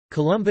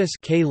Columbus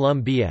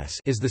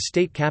is the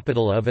state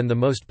capital of and the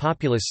most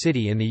populous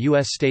city in the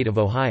U.S. state of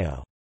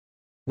Ohio.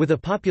 With a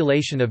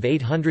population of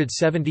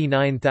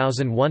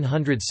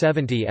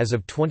 879,170 as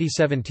of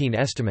 2017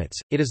 estimates,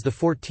 it is the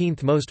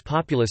 14th most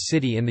populous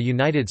city in the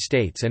United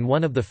States and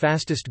one of the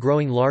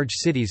fastest-growing large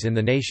cities in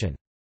the nation.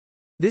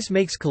 This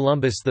makes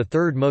Columbus the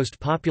third most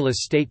populous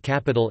state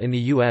capital in the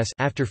U.S.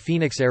 after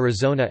Phoenix,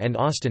 Arizona and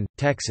Austin,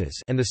 Texas,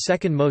 and the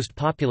second most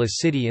populous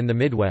city in the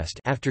Midwest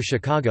after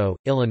Chicago,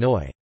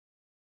 Illinois.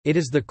 It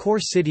is the core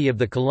city of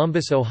the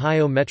Columbus,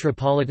 Ohio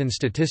Metropolitan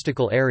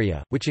Statistical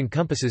Area, which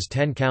encompasses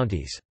 10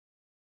 counties.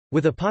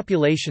 With a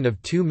population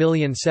of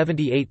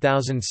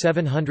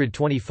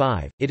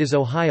 2,078,725, it is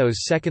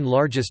Ohio's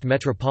second-largest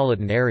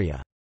metropolitan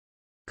area.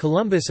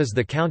 Columbus is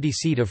the county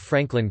seat of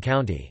Franklin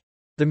County.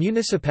 The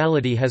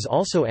municipality has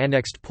also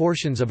annexed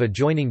portions of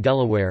adjoining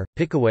Delaware,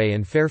 Pickaway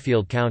and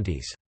Fairfield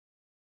counties.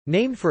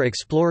 Named for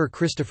explorer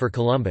Christopher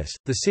Columbus,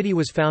 the city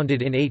was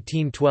founded in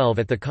 1812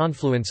 at the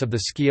confluence of the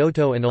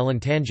Scioto and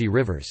Olentangy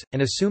rivers,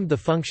 and assumed the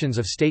functions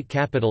of state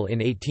capital in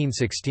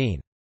 1816.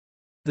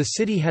 The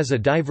city has a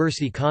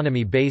diverse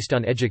economy based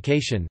on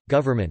education,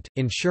 government,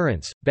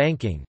 insurance,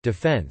 banking,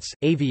 defense,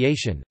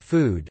 aviation,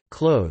 food,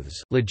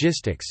 clothes,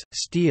 logistics,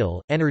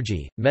 steel,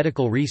 energy,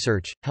 medical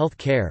research, health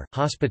care,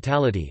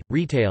 hospitality,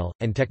 retail,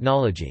 and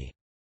technology.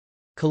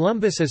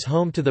 Columbus is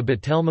home to the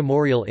Battelle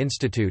Memorial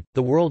Institute,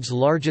 the world's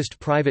largest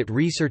private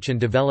research and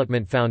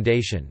development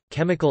foundation,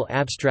 Chemical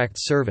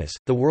Abstracts Service,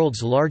 the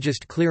world's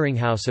largest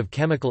clearinghouse of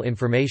chemical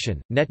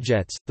information,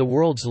 NetJets, the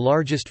world's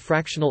largest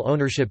fractional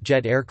ownership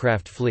jet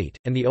aircraft fleet,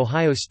 and the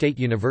Ohio State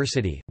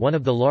University, one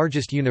of the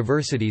largest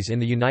universities in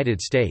the United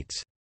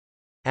States.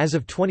 As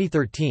of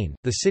 2013,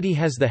 the city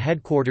has the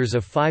headquarters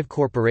of 5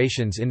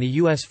 corporations in the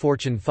U.S.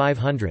 Fortune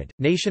 500,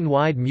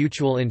 Nationwide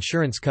Mutual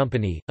Insurance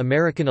Company,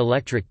 American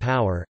Electric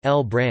Power,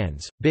 L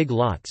Brands, Big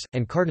Lots,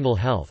 and Cardinal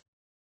Health.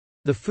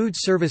 The food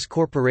service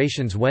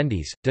corporations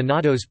Wendy's,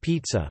 Donato's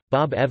Pizza,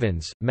 Bob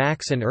Evans,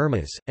 Max and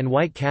Irma's, and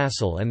White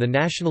Castle and the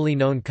nationally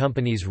known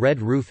companies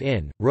Red Roof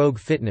Inn, Rogue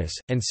Fitness,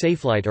 and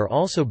Safelite are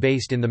also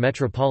based in the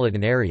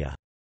metropolitan area.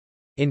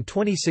 In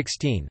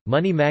 2016,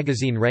 Money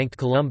magazine ranked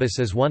Columbus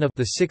as one of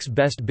the 6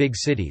 best big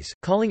cities,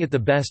 calling it the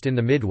best in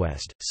the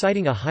Midwest,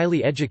 citing a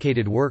highly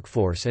educated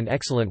workforce and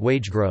excellent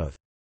wage growth.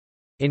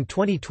 In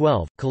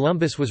 2012,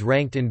 Columbus was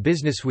ranked in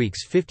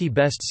Businessweek's 50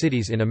 Best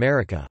Cities in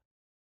America.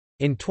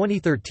 In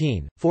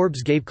 2013,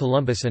 Forbes gave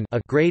Columbus an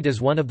A grade as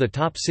one of the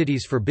top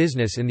cities for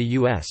business in the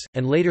U.S.,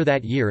 and later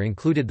that year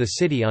included the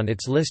city on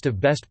its list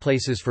of best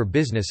places for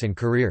business and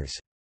careers.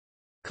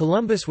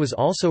 Columbus was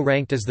also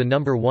ranked as the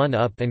 #1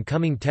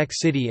 up-and-coming tech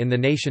city in the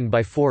nation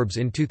by Forbes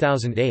in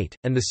 2008,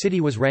 and the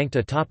city was ranked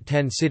a top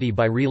 10 city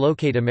by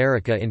Relocate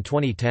America in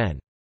 2010.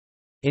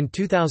 In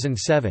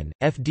 2007,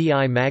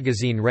 FDI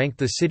magazine ranked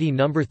the city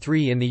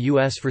 #3 in the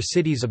U.S. for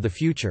cities of the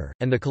future,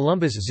 and the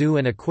Columbus Zoo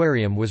and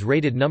Aquarium was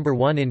rated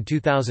 #1 in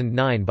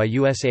 2009 by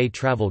USA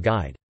Travel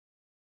Guide.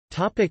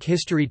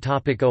 History.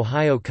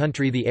 Ohio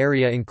Country. The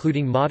area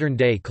including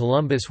modern-day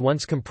Columbus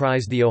once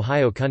comprised the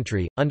Ohio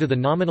Country, under the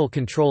nominal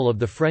control of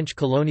the French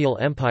colonial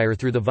empire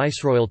through the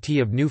Viceroyalty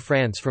of New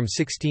France from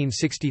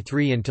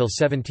 1663 until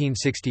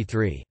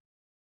 1763.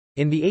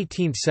 In the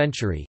 18th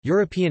century,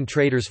 European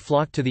traders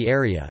flocked to the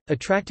area,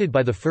 attracted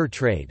by the fur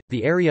trade.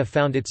 The area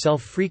found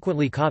itself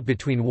frequently caught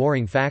between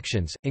warring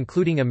factions,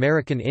 including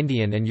American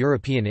Indian and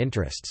European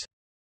interests.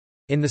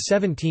 In the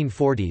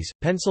 1740s,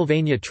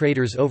 Pennsylvania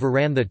traders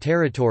overran the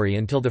territory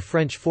until the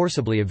French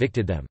forcibly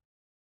evicted them.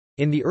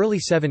 In the early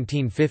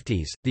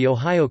 1750s, the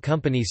Ohio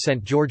Company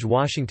sent George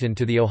Washington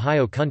to the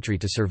Ohio Country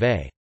to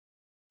survey.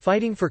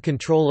 Fighting for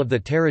control of the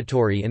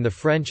territory in the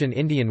French and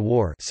Indian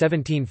War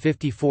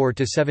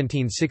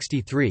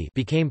 1754–1763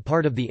 became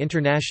part of the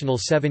International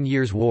 7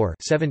 Years' War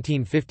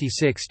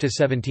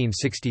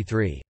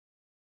 1756–1763.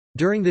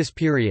 During this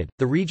period,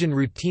 the region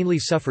routinely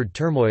suffered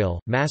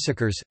turmoil,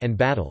 massacres, and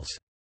battles.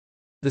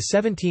 The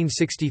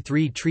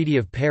 1763 Treaty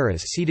of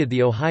Paris ceded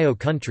the Ohio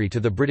Country to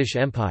the British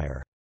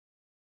Empire.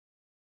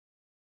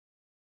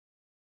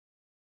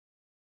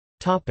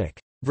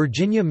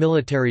 Virginia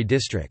Military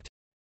District.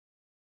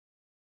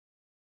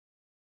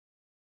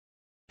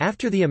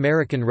 After the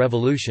American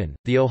Revolution,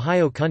 the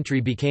Ohio Country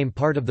became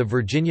part of the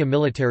Virginia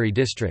Military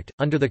District,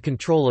 under the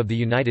control of the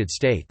United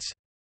States.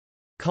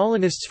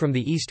 Colonists from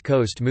the East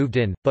Coast moved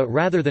in, but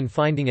rather than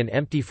finding an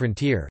empty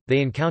frontier,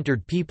 they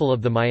encountered people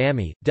of the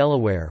Miami,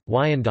 Delaware,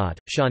 Wyandot,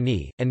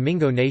 Shawnee, and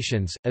Mingo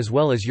nations, as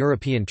well as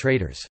European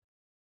traders.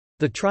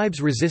 The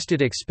tribes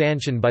resisted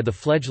expansion by the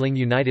fledgling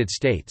United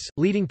States,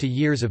 leading to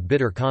years of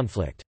bitter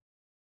conflict.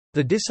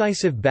 The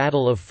decisive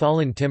Battle of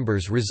Fallen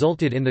Timbers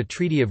resulted in the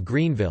Treaty of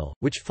Greenville,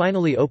 which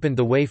finally opened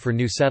the way for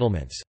new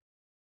settlements.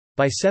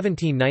 By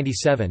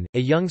 1797, a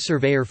young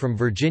surveyor from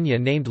Virginia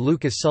named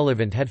Lucas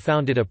Sullivan had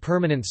founded a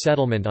permanent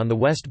settlement on the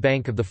west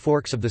bank of the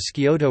forks of the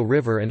Scioto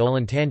River and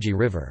Olentangy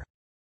River.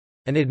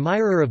 An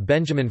admirer of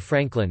Benjamin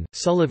Franklin,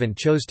 Sullivan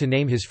chose to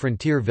name his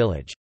frontier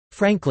village,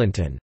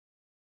 Franklinton.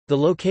 The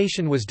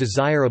location was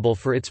desirable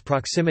for its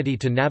proximity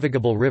to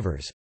navigable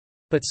rivers,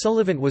 But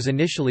Sullivan was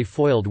initially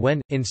foiled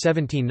when, in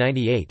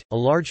 1798, a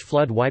large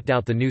flood wiped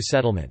out the new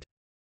settlement.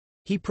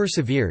 He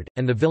persevered,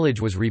 and the village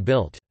was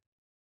rebuilt.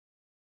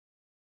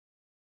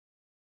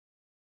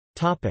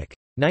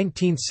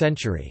 19th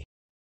century.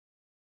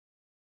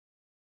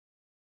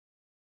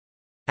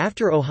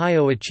 After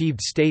Ohio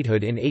achieved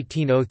statehood in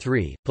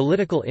 1803,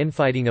 political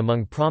infighting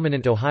among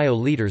prominent Ohio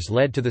leaders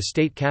led to the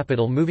state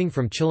capital moving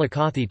from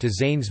Chillicothe to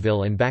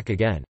Zanesville and back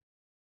again.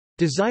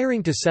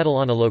 Desiring to settle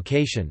on a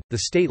location, the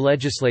state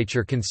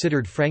legislature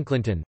considered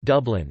Franklinton,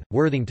 Dublin,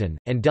 Worthington,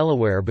 and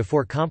Delaware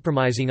before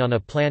compromising on a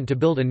plan to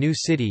build a new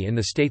city in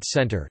the state's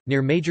center,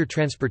 near major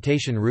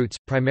transportation routes,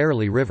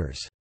 primarily rivers.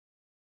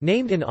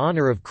 Named in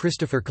honor of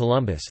Christopher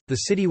Columbus, the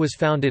city was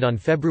founded on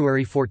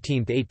February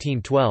 14,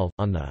 1812,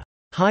 on the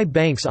high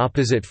banks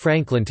opposite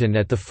Franklinton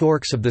at the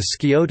forks of the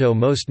Scioto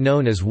most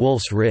known as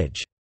Wolf's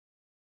Ridge.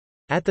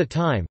 At the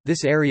time,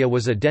 this area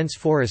was a dense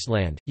forest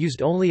land,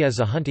 used only as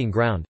a hunting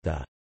ground.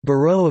 The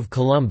Borough of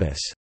Columbus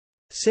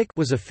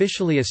was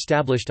officially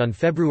established on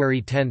February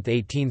 10,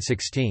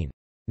 1816.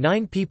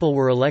 9 people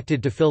were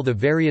elected to fill the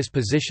various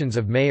positions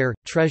of mayor,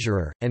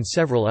 treasurer, and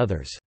several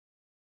others.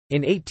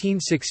 In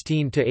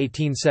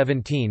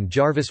 1816–1817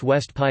 Jarvis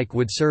West Pike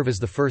would serve as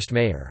the first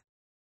mayor.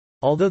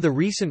 Although the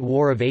recent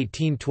War of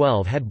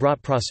 1812 had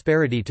brought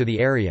prosperity to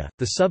the area,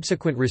 the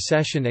subsequent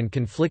recession and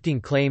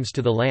conflicting claims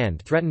to the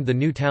land threatened the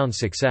new town's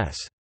success.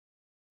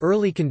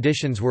 Early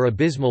conditions were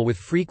abysmal with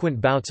frequent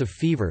bouts of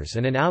fevers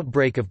and an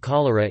outbreak of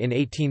cholera in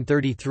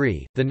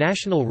 1833. The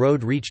national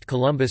road reached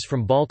Columbus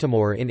from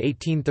Baltimore in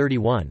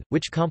 1831,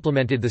 which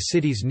complemented the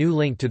city's new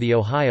link to the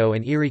Ohio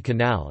and Erie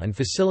Canal and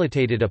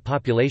facilitated a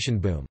population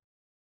boom.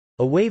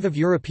 A wave of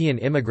European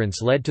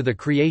immigrants led to the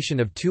creation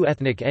of 2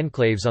 ethnic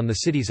enclaves on the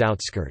city's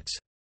outskirts.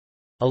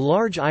 A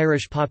large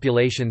Irish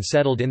population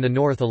settled in the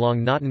north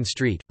along Naughton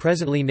Street,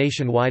 presently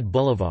Nationwide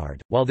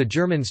Boulevard, while the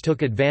Germans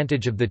took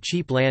advantage of the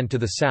cheap land to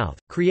the south,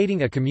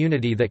 creating a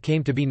community that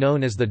came to be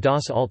known as the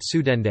Das Alt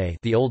Südende,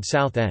 the Old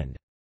South End.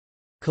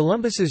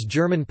 Columbus's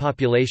German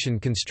population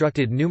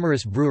constructed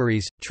numerous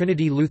breweries,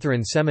 Trinity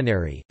Lutheran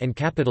Seminary, and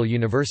Capital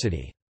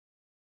University.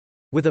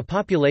 With a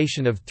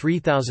population of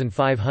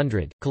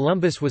 3,500,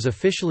 Columbus was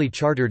officially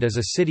chartered as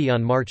a city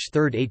on March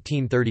 3,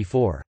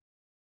 1834.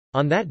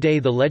 On that day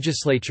the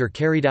legislature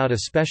carried out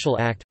a special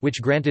act,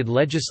 which granted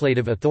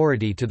legislative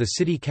authority to the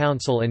city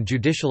council and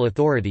judicial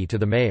authority to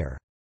the mayor.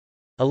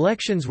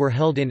 Elections were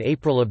held in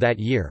April of that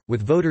year,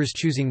 with voters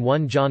choosing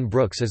one John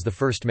Brooks as the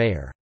first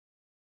mayor.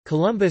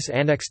 Columbus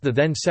annexed the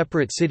then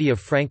separate city of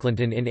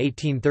Franklinton in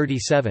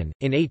 1837.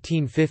 In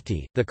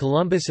 1850, the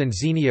Columbus and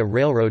Xenia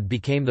Railroad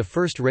became the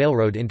first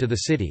railroad into the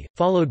city,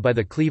 followed by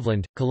the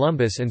Cleveland,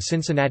 Columbus and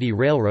Cincinnati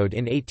Railroad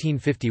in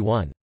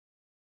 1851.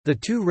 The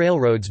 2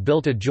 railroads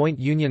built a joint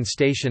Union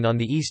Station on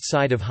the east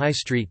side of High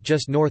Street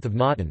just north of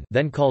Naughton,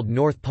 then called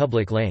North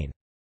Public Lane.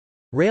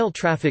 Rail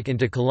traffic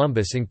into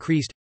Columbus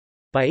increased.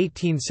 By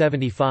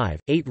 1875,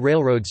 8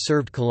 railroads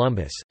served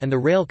Columbus, and the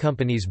rail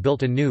companies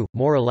built a new,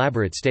 more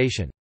elaborate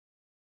station.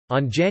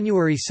 On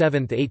January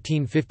 7,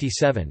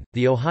 1857,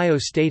 the Ohio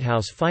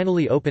Statehouse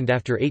finally opened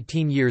after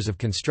 18 years of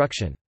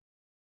construction.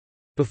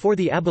 Before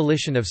the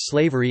abolition of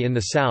slavery in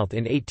the South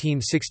in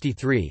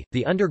 1863,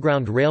 the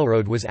Underground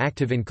Railroad was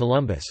active in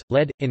Columbus,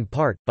 led, in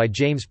part, by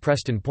James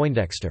Preston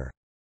Poindexter.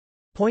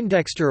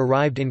 Poindexter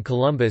arrived in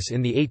Columbus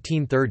in the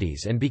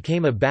 1830s and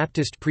became a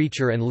Baptist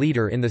preacher and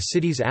leader in the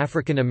city's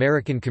African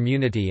American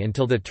community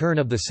until the turn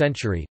of the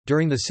century.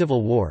 During the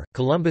Civil War,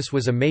 Columbus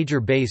was a major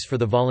base for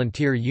the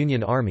Volunteer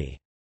Union Army.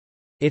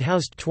 It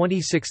housed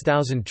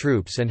 26,000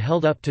 troops and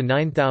held up to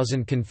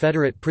 9,000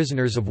 Confederate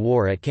prisoners of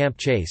war at Camp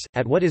Chase,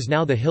 at what is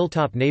now the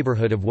Hilltop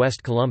neighborhood of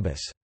West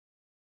Columbus.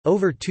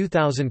 Over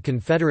 2,000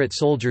 Confederate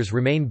soldiers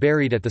remain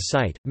buried at the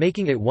site,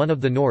 making it one of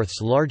the North's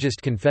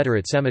largest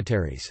Confederate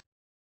cemeteries.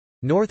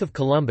 North of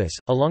Columbus,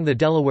 along the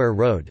Delaware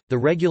Road, the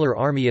regular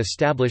Army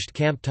established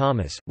Camp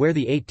Thomas, where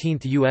the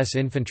 18th U.S.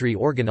 Infantry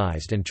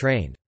organized and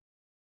trained.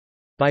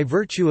 By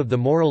virtue of the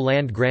Morrill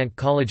Land Grant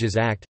Colleges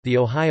Act, the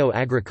Ohio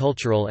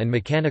Agricultural and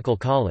Mechanical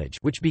College,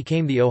 which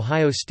became the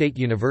Ohio State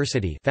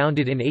University,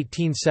 founded in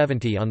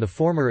 1870 on the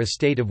former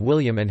estate of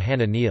William and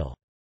Hannah Neal.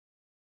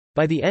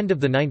 By the end of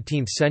the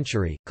 19th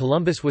century,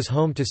 Columbus was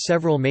home to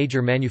several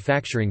major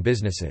manufacturing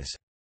businesses.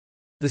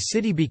 The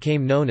city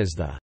became known as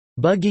the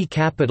buggy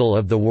capital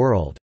of the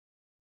world,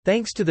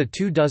 thanks to the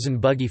 24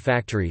 buggy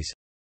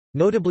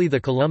factories—notably the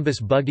Columbus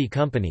Buggy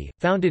Company,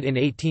 founded in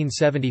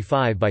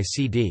 1875 by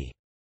C.D.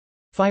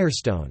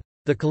 Firestone.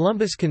 The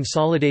Columbus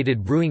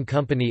Consolidated Brewing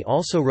Company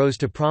also rose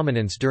to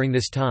prominence during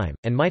this time,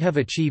 and might have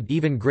achieved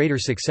even greater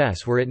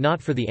success were it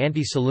not for the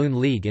Anti-Saloon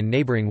League in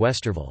neighboring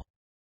Westerville.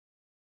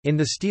 In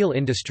the steel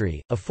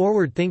industry, a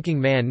forward-thinking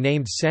man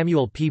named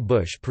Samuel P.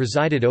 Bush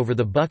presided over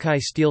the Buckeye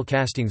Steel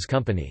Castings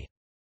Company.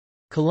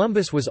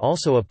 Columbus was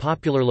also a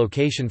popular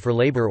location for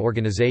labor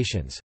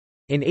organizations.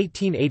 In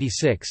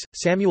 1886,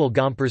 Samuel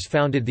Gompers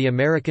founded the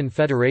American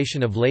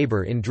Federation of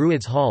Labor in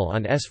Druids Hall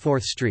on S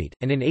 4th Street,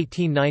 and in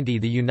 1890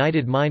 the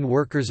United Mine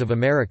Workers of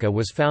America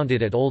was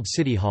founded at Old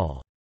City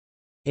Hall.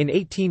 In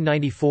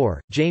 1894,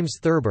 James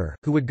Thurber,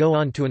 who would go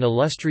on to an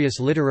illustrious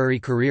literary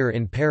career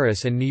in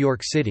Paris and New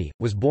York City,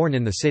 was born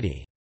in the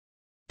city.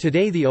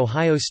 Today the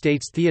Ohio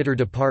State's Theater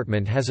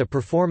Department has a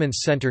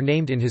performance center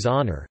named in his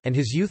honor, and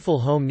his youthful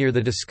home near the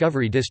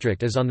Discovery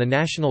District is on the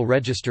National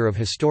Register of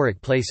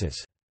Historic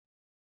Places.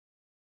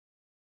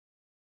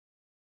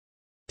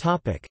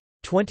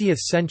 20th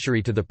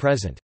century to the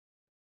present.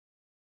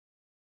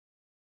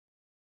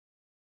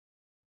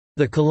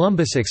 The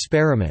Columbus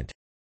Experiment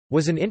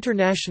was an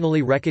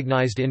internationally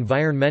recognized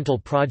environmental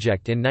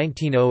project in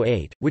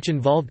 1908, which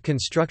involved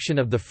construction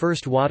of the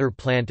first water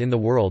plant in the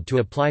world to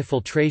apply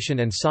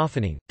filtration and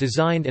softening,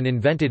 designed and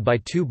invented by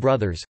two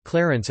brothers,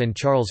 Clarence and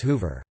Charles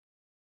Hoover.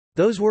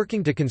 Those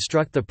working to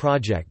construct the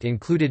project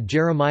included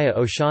Jeremiah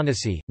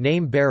O'Shaughnessy,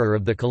 name-bearer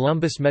of the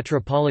Columbus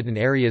metropolitan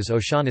area's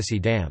O'Shaughnessy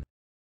Dam.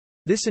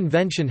 This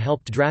invention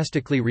helped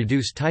drastically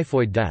reduce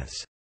typhoid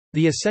deaths.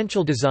 The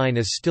essential design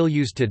is still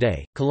used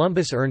today.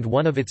 Columbus earned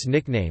one of its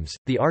nicknames,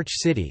 the Arch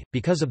City,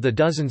 because of the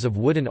dozens of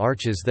wooden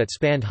arches that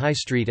spanned High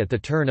Street at the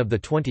turn of the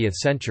 20th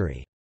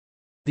century.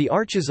 The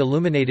arches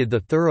illuminated the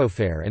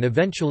thoroughfare and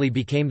eventually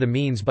became the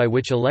means by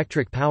which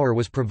electric power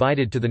was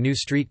provided to the new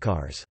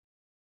streetcars.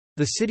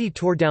 The city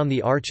tore down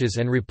the arches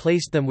and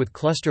replaced them with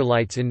cluster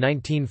lights in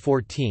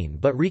 1914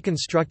 but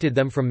reconstructed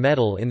them from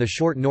metal in the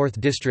Short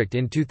North District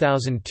in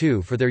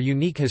 2002 for their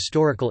unique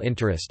historical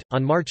interest.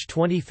 On March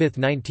 25,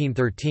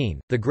 1913,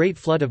 the Great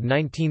Flood of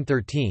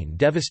 1913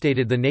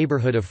 devastated the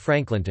neighborhood of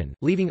Franklinton,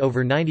 leaving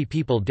over 90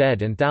 people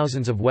dead and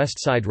thousands of West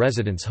Side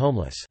residents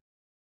homeless.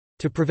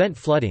 To prevent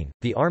flooding,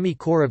 the Army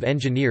Corps of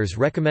Engineers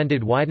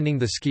recommended widening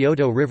the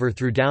Scioto River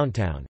through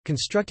downtown,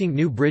 constructing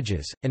new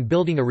bridges, and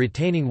building a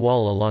retaining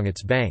wall along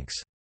its banks.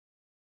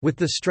 With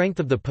the strength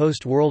of the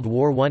post-World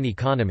War I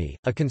economy,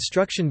 a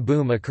construction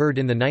boom occurred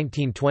in the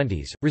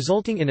 1920s,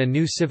 resulting in a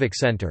new civic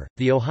center,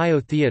 the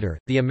Ohio Theater,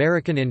 the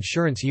American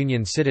Insurance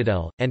Union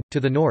Citadel, and, to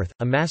the north,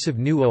 a massive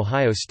new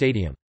Ohio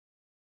Stadium.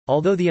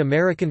 Although the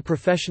American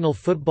Professional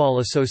Football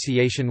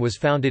Association was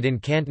founded in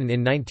Canton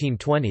in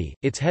 1920,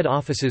 its head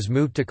offices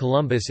moved to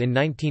Columbus in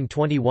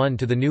 1921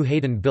 to the new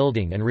Hayden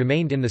Building and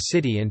remained in the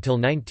city until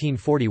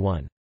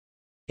 1941.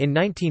 In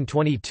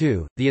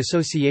 1922, the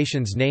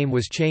association's name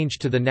was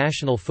changed to the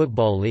National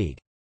Football League.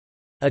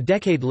 A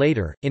decade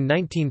later, in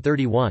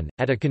 1931,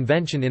 at a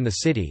convention in the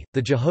city,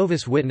 the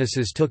Jehovah's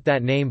Witnesses took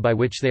that name by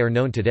which they are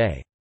known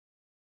today.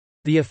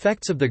 The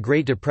effects of the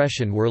Great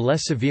Depression were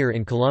less severe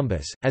in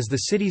Columbus, as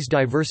the city's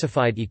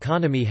diversified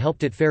economy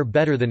helped it fare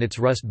better than its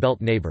Rust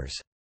Belt neighbors.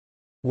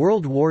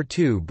 World War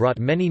II brought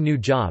many new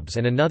jobs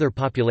and another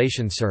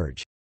population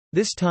surge.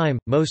 This time,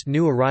 most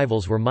new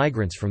arrivals were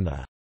migrants from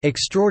the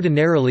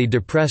extraordinarily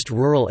depressed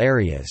rural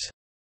areas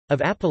of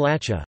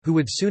Appalachia, who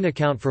would soon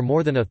account for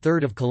more than a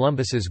third of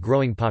Columbus's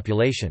growing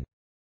population.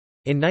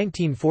 In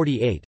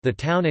 1948, the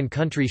Town and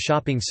Country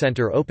Shopping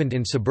Center opened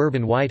in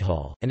suburban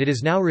Whitehall, and it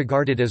is now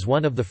regarded as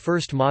one of the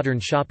first modern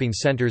shopping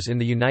centers in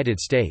the United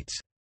States.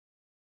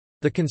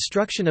 The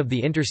construction of the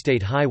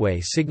interstate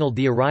highway signaled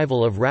the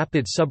arrival of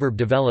rapid suburb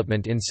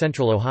development in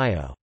central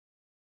Ohio.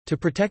 To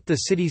protect the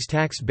city's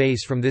tax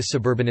base from this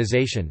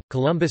suburbanization,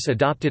 Columbus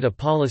adopted a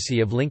policy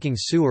of linking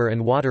sewer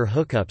and water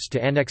hookups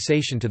to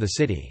annexation to the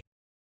city.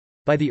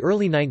 By the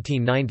early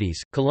 1990s,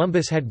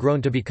 Columbus had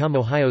grown to become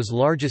Ohio's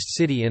largest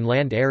city in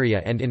land area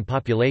and in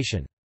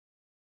population.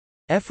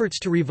 Efforts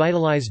to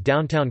revitalize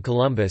downtown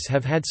Columbus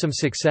have had some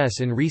success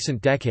in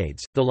recent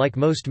decades, though like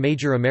most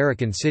major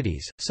American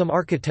cities, some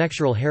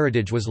architectural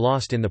heritage was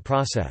lost in the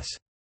process.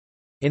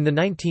 In the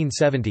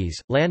 1970s,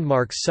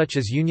 landmarks such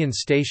as Union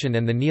Station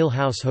and the Neal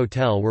House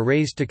Hotel were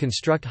razed to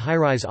construct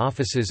high-rise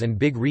offices and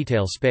big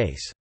retail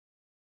space.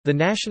 The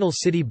National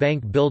City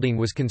Bank building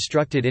was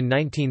constructed in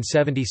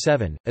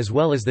 1977, as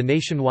well as the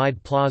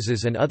nationwide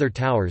plazas and other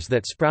towers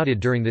that sprouted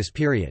during this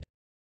period.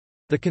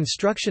 The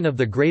construction of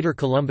the Greater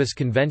Columbus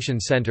Convention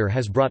Center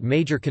has brought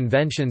major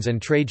conventions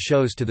and trade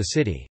shows to the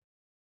city.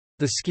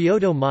 The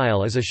Scioto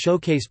Mile is a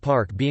showcase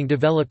park being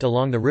developed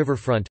along the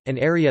riverfront, an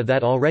area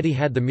that already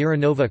had the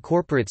Miranova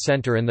Corporate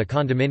Center and the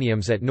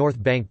condominiums at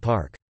North Bank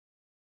Park.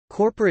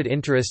 Corporate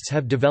interests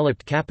have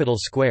developed Capitol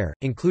Square,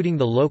 including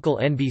the local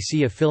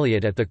NBC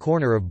affiliate at the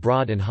corner of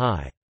Broad and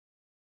High.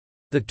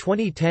 The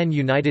 2010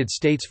 United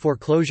States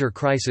foreclosure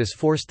crisis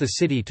forced the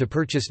city to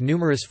purchase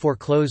numerous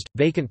foreclosed,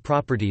 vacant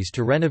properties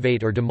to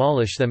renovate or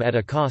demolish them at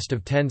a cost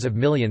of tens of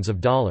millions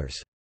of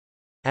dollars.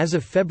 As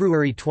of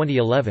February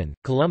 2011,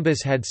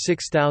 Columbus had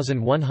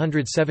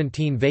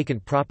 6,117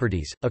 vacant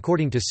properties,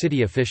 according to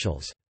city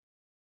officials.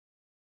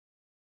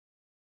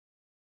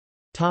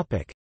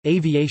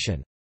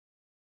 Aviation.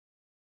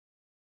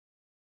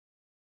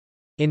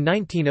 In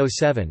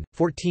 1907,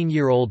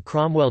 14-year-old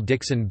Cromwell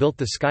Dixon built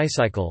the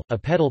Skycycle, a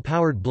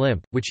pedal-powered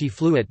blimp, which he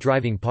flew at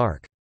Driving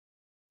Park.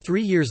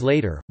 3 years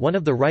later, one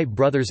of the Wright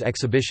brothers'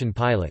 exhibition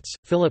pilots,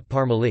 Philip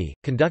Parmelee,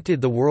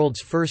 conducted the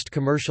world's first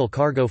commercial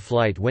cargo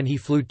flight when he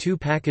flew 2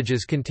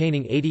 packages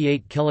containing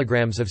 88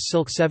 kilograms of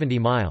silk 70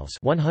 miles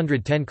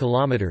 (110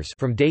 kilometers)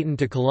 from Dayton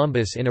to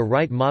Columbus in a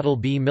Wright Model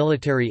B.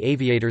 Military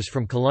aviators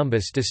from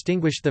Columbus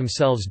distinguished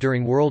themselves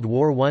during World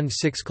War I.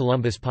 6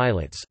 Columbus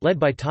pilots, led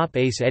by top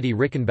ace Eddie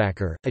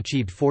Rickenbacker,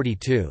 achieved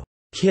 42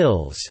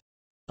 kills,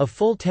 a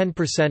full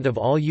 10% of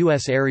all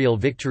U.S. aerial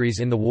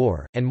victories in the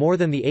war, and more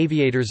than the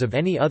aviators of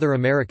any other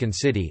American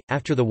city.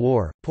 After the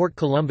war, Port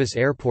Columbus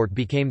Airport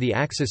became the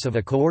axis of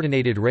a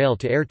coordinated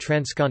rail-to-air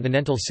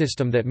transcontinental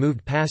system that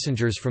moved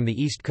passengers from the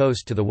East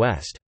Coast to the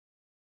West.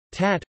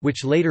 TAT,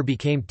 which later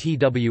became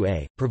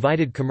TWA,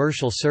 provided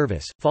commercial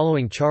service,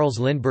 following Charles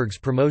Lindbergh's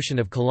promotion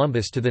of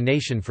Columbus to the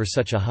nation for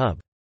such a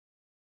hub.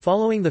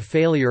 Following the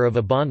failure of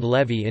a bond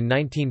levy in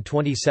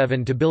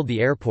 1927 to build the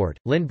airport,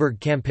 Lindbergh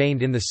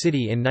campaigned in the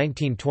city in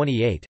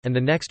 1928, and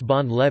the next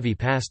bond levy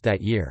passed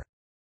that year.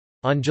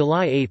 On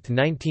July 8,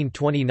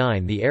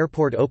 1929, the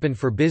airport opened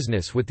for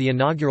business with the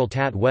inaugural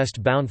TAT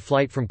west-bound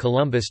flight from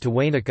Columbus to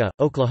Waineka,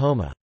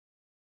 Oklahoma.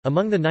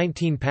 Among the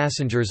 19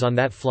 passengers on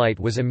that flight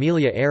was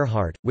Amelia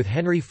Earhart, with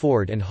Henry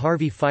Ford and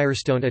Harvey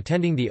Firestone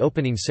attending the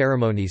opening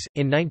ceremonies.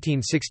 In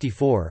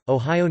 1964,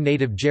 Ohio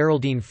native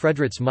Geraldine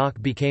Fredericks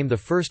Mock became the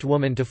first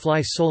woman to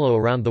fly solo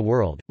around the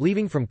world,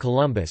 leaving from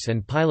Columbus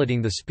and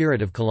piloting the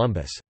Spirit of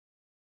Columbus.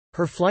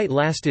 Her flight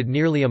lasted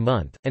nearly a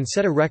month, and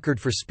set a record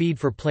for speed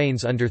for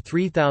planes under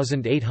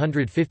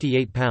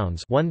 3,858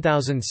 pounds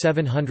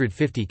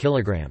 (1,750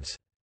 kilograms).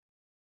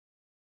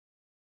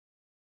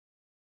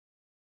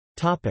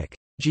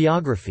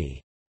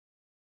 Geography.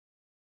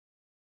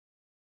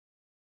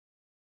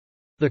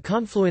 The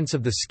confluence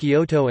of the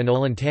Scioto and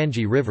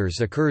Olentangy rivers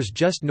occurs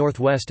just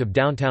northwest of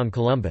downtown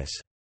Columbus.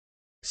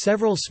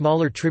 Several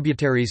smaller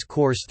tributaries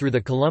course through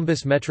the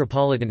Columbus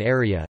metropolitan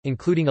area,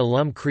 including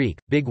Alum Creek,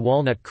 Big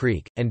Walnut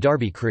Creek, and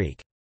Darby Creek.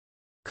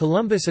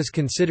 Columbus is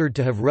considered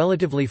to have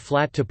relatively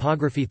flat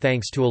topography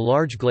thanks to a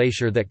large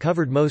glacier that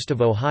covered most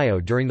of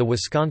Ohio during the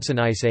Wisconsin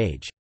Ice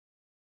Age.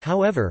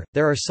 However,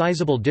 there are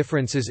sizable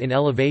differences in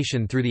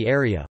elevation through the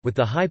area, with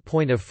the high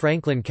point of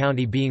Franklin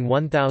County being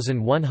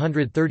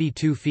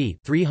 1,132 feet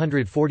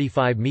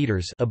 (345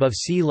 meters) above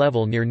sea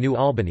level near New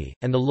Albany,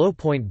 and the low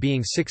point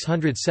being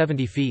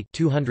 670 feet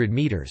 (200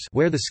 meters)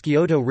 where the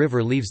Scioto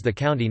River leaves the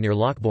county near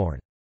Lockbourne.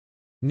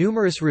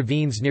 Numerous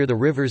ravines near the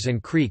rivers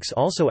and creeks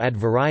also add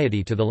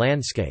variety to the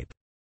landscape.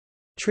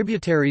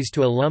 Tributaries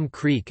to Alum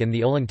Creek and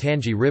the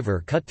Olentangy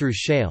River cut through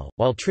shale,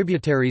 while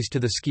tributaries to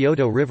the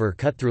Scioto River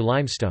cut through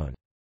limestone.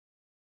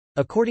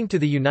 According to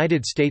the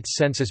United States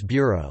Census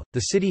Bureau,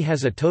 the city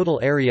has a total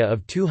area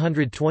of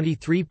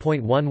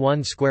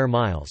 223.11 square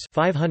miles,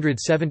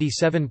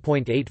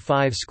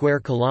 577.85 square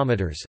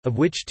kilometers, of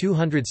which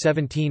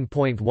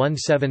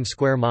 217.17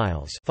 square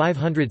miles,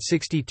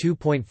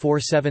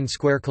 562.47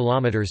 square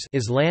kilometers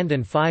is land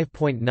and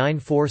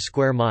 5.94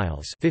 square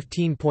miles,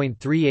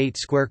 15.38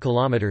 square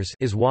kilometers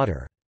is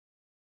water.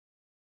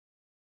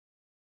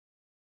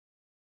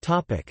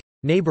 Topic: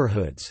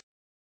 Neighborhoods.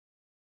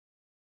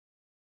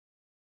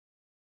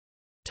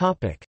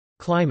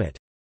 Climate.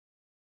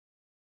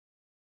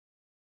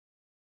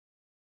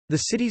 The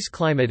city's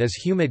climate is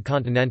humid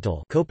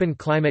continental Köppen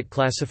climate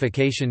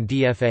classification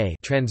DFA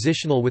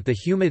transitional with the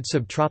humid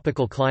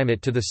subtropical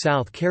climate to the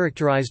south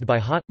characterized by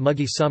hot,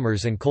 muggy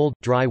summers and cold,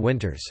 dry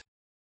winters.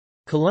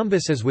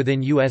 Columbus is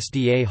within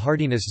USDA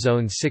hardiness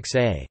zone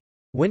 6A.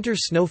 Winter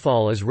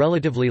snowfall is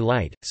relatively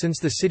light, since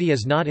the city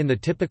is not in the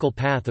typical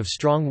path of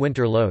strong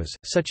winter lows,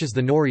 such as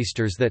the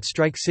nor'easters that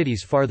strike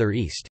cities farther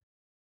east.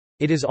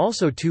 It is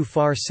also too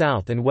far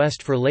south and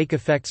west for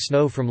lake-effect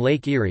snow from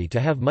Lake Erie to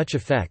have much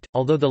effect,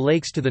 although the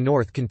lakes to the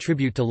north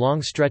contribute to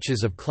long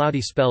stretches of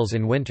cloudy spells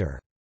in winter.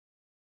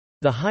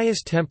 The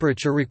highest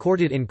temperature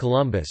recorded in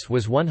Columbus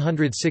was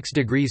 106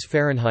 degrees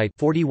Fahrenheit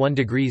 (41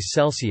 degrees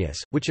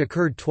Celsius), which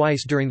occurred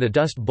twice during the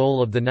Dust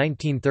Bowl of the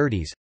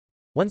 1930s,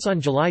 once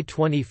on July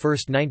 21,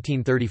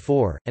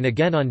 1934, and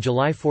again on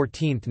July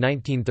 14,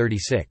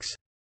 1936.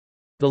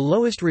 The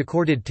lowest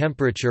recorded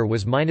temperature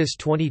was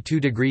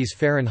 -22 degrees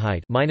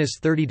Fahrenheit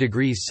 (-30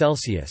 degrees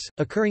Celsius),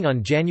 occurring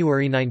on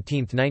January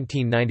 19,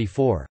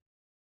 1994.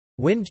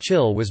 Wind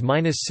chill was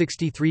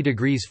 -63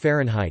 degrees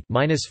Fahrenheit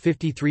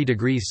 (-53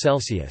 degrees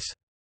Celsius).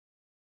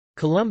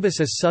 Columbus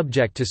is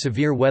subject to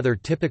severe weather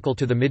typical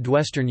to the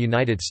Midwestern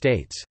United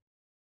States.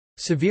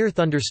 Severe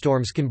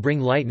thunderstorms can bring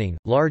lightning,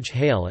 large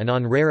hail and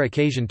on rare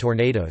occasion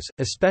tornadoes,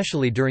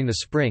 especially during the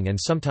spring and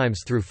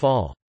sometimes through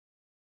fall.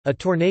 A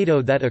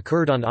tornado that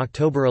occurred on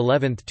October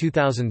 11,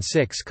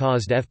 2006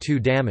 caused F2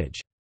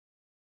 damage.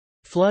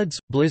 Floods,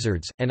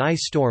 blizzards, and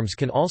ice storms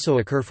can also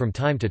occur from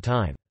time to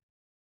time.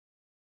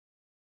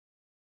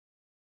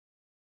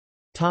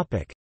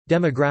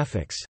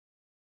 Demographics.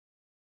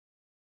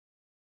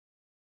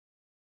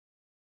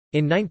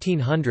 In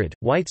 1900,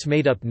 whites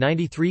made up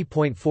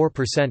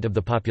 93.4% of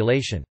the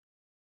population.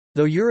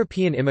 Though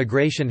European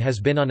immigration has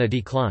been on a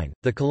decline,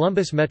 the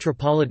Columbus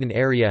metropolitan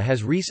area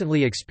has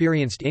recently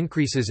experienced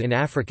increases in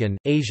African,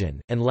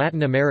 Asian, and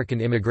Latin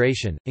American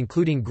immigration,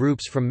 including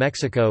groups from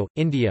Mexico,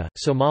 India,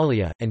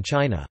 Somalia, and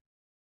China.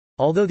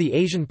 Although the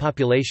Asian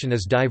population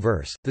is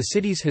diverse, the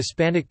city's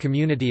Hispanic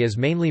community is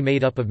mainly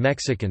made up of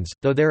Mexicans,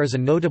 though there is a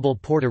notable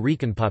Puerto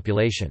Rican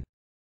population.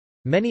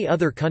 Many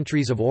other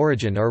countries of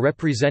origin are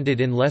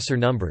represented in lesser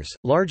numbers,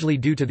 largely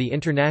due to the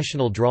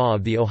international draw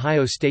of The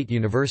Ohio State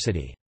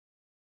University.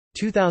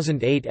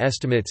 2008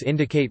 estimates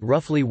indicate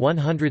roughly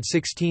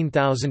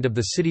 116,000 of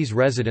the city's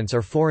residents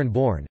are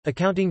foreign-born,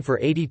 accounting for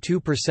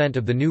 82%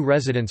 of the new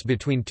residents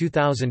between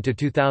 2000 to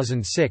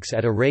 2006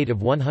 at a rate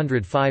of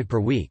 105 per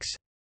week.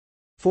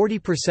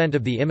 40%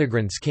 of the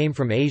immigrants came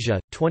from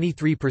Asia,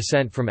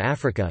 23% from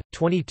Africa,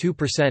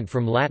 22%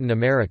 from Latin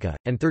America,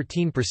 and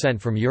 13%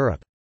 from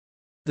Europe.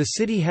 The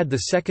city had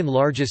the second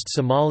largest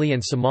Somali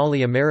and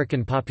Somali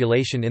American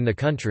population in the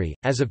country,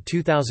 as of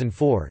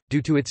 2004,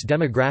 due to its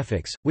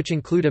demographics, which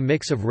include a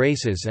mix of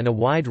races and a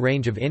wide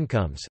range of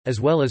incomes,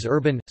 as well as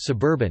urban,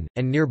 suburban,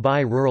 and nearby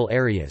rural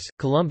areas.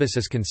 Columbus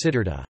is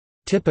considered a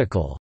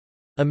typical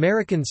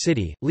American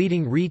city,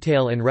 leading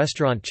retail and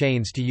restaurant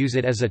chains to use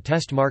it as a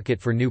test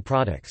market for new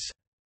products.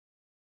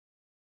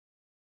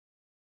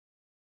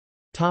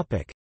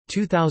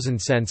 2000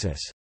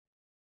 census.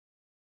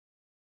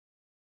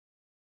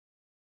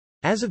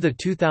 As of the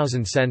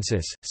 2000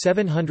 census,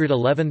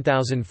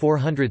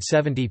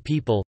 711,470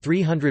 people,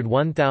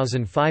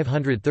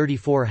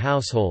 301,534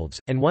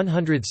 households, and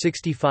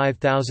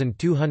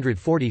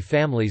 165,240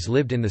 families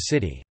lived in the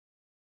city.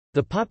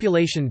 The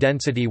population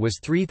density was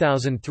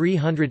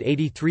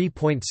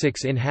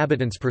 3,383.6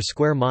 inhabitants per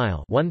square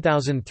mile,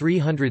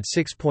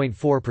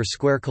 1,306.4 per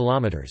square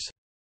kilometers.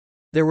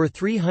 There were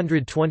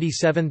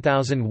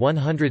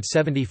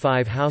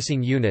 327,175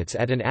 housing units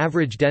at an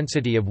average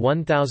density of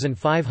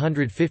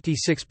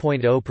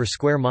 1,556.0 per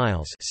square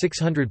miles,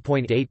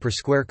 600.8 per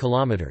square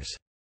kilometers.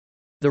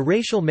 The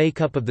racial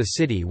makeup of the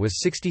city was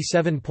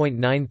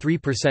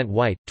 67.93%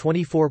 white,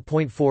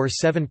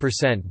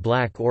 24.47%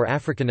 black or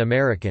African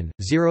American,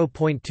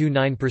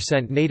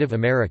 0.29% Native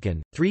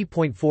American,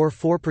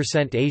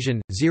 3.44%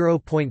 Asian,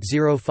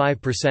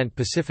 0.05%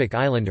 Pacific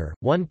Islander,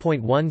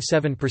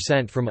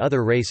 1.17% from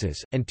other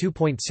races, and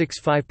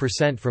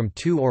 2.65% from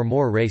two or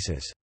more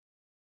races.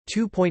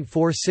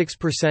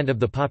 2.46% of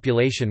the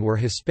population were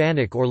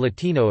Hispanic or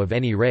Latino of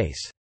any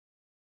race.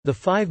 The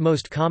five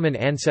most common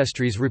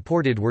ancestries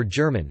reported were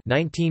German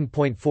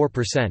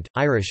 19.4%,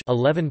 Irish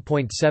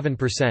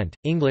 11.7%,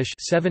 English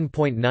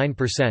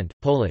 7.9%,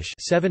 Polish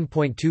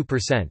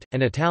 7.2%,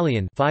 and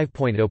Italian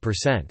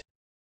 5.0%.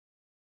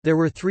 There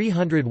were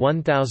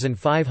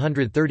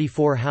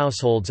 301,534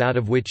 households, out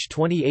of which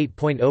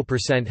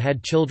 28.0%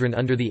 had children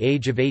under the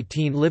age of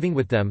 18 living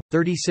with them,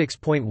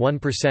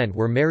 36.1%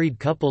 were married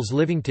couples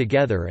living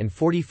together, and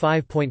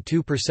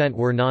 45.2%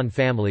 were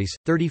non-families.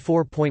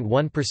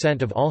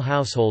 34.1% of all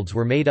households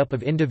were made up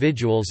of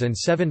individuals, and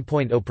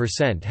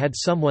 7.0% had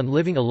someone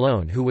living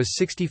alone who was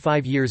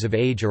 65 years of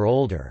age or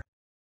older.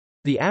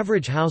 The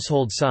average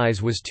household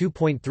size was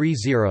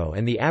 2.30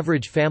 and the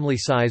average family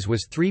size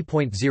was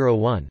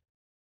 3.01.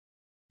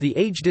 The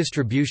age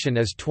distribution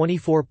is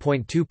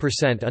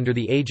 24.2% under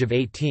the age of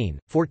 18,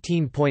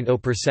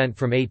 14.0%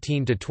 from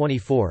 18 to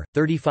 24,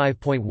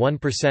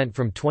 35.1%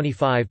 from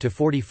 25 to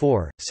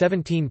 44,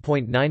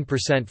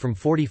 17.9% from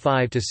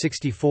 45 to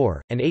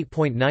 64, and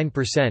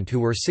 8.9% who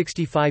were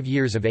 65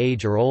 years of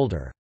age or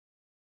older.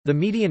 The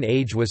median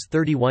age was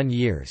 31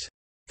 years.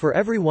 For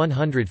every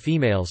 100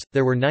 females,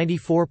 there were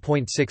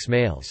 94.6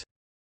 males.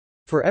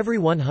 For every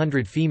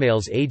 100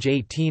 females age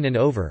 18 and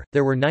over,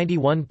 there were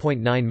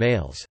 91.9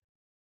 males.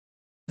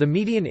 The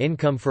median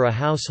income for a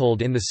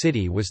household in the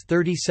city was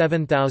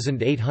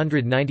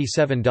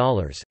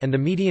 $37,897, and the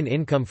median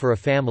income for a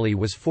family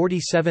was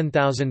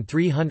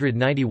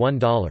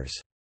 $47,391.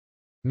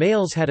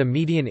 Males had a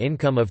median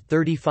income of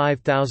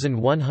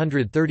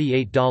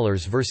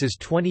 $35,138 versus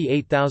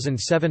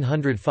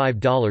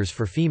 $28,705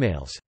 for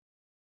females.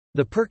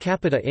 The per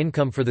capita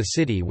income for the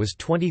city was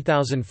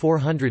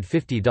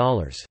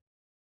 $20,450.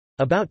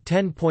 About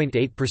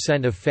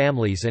 10.8% of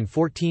families and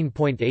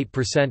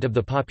 14.8% of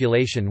the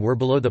population were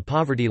below the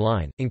poverty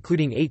line,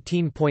 including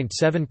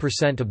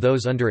 18.7% of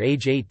those under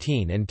age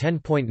 18 and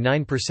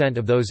 10.9%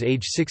 of those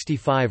age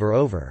 65 or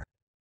over.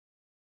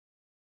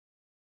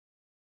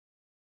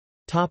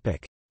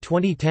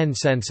 2010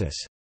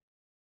 census.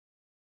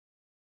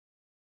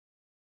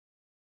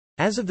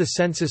 As of the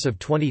census of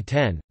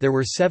 2010, there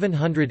were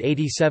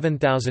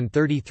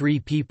 787,033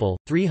 people,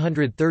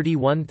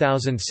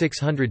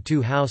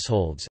 331,602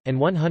 households, and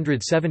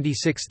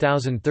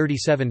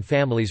 176,037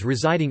 families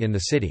residing in the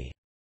city.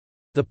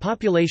 The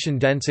population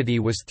density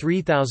was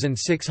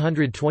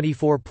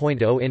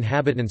 3,624.0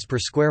 inhabitants per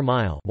square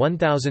mile,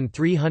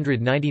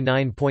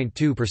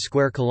 1,399.2 per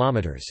square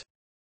kilometers.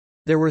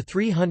 There were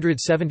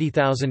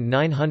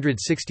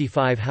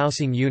 370,965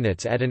 housing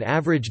units at an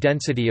average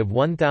density of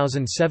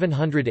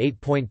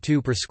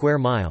 1,708.2 per square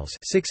miles,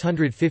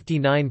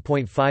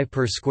 659.5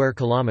 per square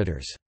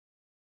kilometers.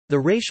 The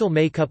racial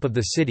makeup of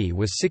the city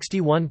was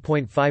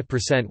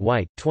 61.5%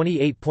 white,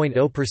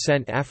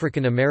 28.0%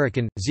 African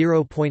American,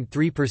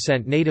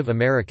 0.3% Native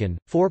American,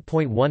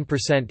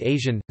 4.1%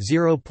 Asian,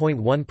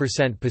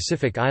 0.1%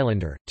 Pacific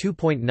Islander,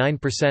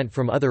 2.9%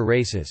 from other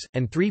races,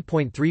 and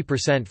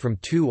 3.3% from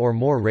two or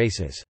more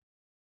races.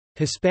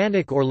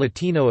 Hispanic or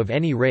Latino of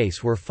any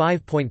race were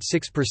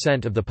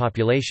 5.6% of the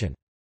population.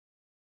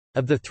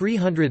 Of the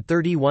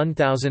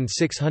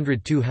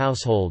 331,602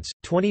 households,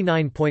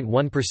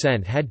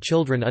 29.1% had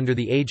children under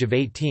the age of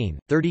 18,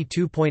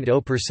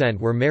 32.0%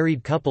 were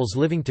married couples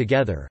living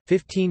together,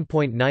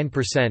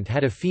 15.9%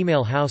 had a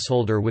female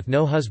householder with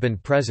no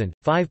husband present,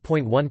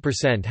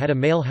 5.1% had a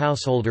male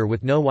householder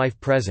with no wife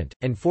present,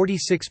 and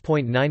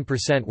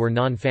 46.9% were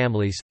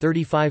non-families.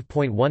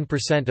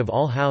 35.1% of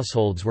all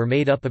households were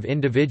made up of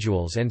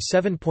individuals and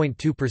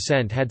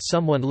 7.2% had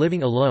someone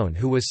living alone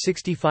who was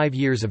 65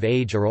 years of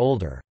age or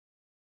older.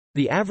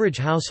 The average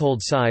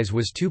household size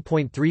was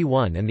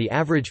 2.31 and the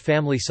average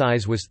family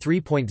size was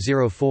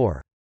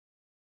 3.04.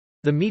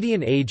 The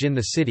median age in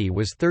the city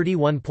was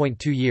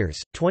 31.2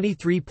 years,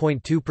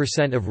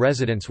 23.2% of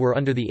residents were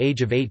under the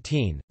age of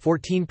 18,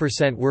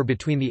 14% were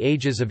between the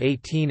ages of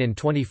 18 and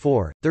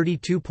 24,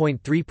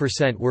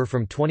 32.3% were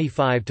from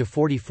 25 to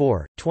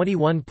 44,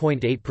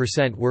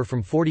 21.8% were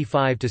from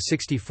 45 to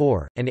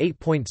 64, and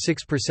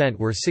 8.6%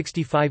 were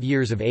 65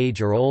 years of age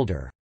or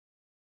older.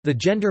 The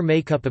gender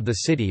makeup of the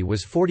city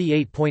was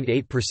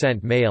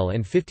 48.8% male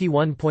and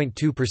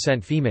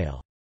 51.2%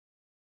 female.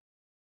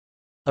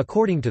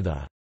 According to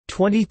the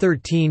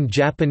 2013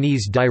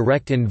 Japanese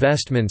Direct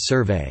Investment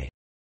Survey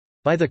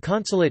by the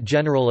Consulate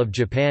General of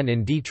Japan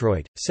in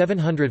Detroit,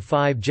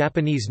 705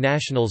 Japanese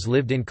nationals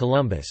lived in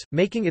Columbus,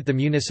 making it the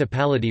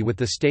municipality with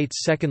the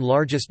state's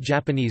second-largest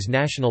Japanese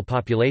national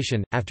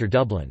population, after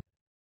Dublin.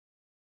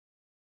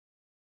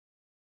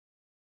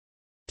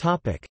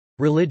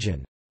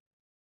 Religion.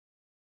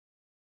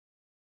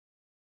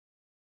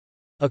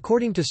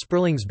 According to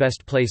Sperling's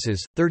Best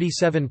Places,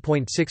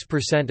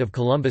 37.6% of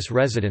Columbus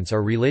residents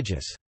are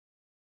religious.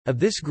 Of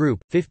this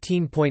group,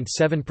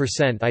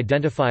 15.7%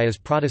 identify as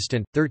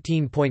Protestant,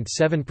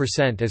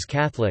 13.7% as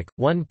Catholic,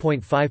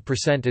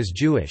 1.5% as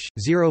Jewish,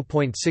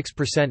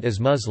 0.6% as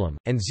Muslim,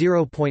 and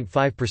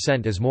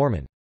 0.5% as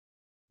Mormon.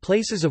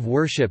 Places of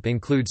worship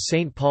include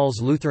St.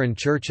 Paul's Lutheran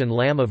Church and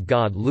Lamb of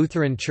God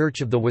Lutheran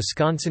Church of the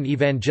Wisconsin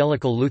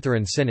Evangelical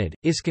Lutheran Synod,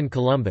 Iskin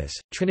Columbus,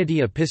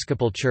 Trinity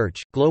Episcopal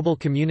Church, Global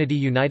Community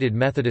United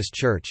Methodist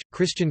Church,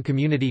 Christian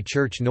Community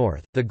Church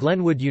North, the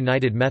Glenwood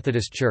United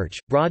Methodist Church,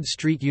 Broad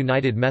Street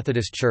United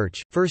Methodist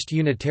Church, First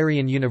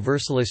Unitarian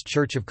Universalist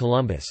Church of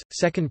Columbus,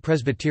 Second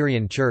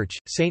Presbyterian Church,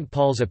 St.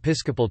 Paul's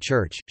Episcopal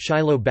Church,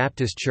 Shiloh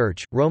Baptist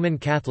Church, Roman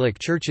Catholic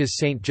Churches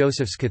St.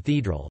 Joseph's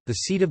Cathedral, the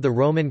seat of the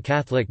Roman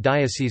Catholic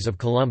Diocese of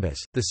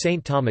Columbus, the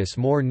St. Thomas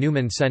More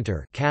Newman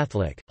Center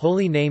Catholic,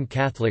 Holy Name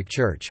Catholic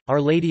Church, Our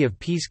Lady of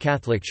Peace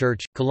Catholic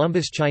Church,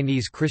 Columbus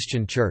Chinese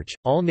Christian Church,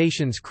 All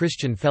Nations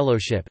Christian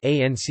Fellowship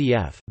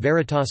ANCF,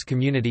 Veritas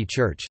Community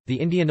Church, the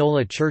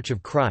Indianola Church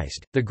of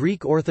Christ, the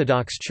Greek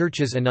Orthodox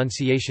Church's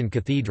Annunciation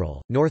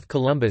Cathedral, North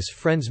Columbus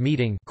Friends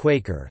Meeting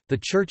Quaker, the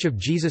Church of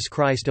Jesus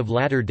Christ of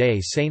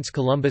Latter-day Saints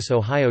Columbus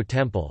Ohio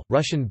Temple,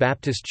 Russian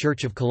Baptist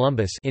Church of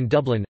Columbus in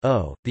Dublin,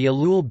 O, the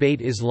Alul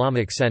Bayt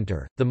Islamic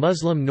Center, the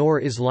Muslim Noor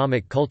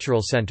Islamic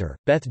Cultural Center,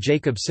 Beth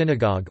Jacob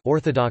Synagogue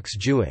Orthodox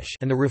Jewish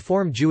and the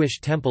Reform Jewish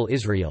Temple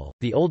Israel,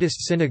 the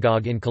oldest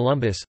synagogue in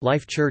Columbus,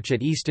 Life Church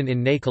at Easton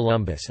in Ney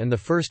Columbus and the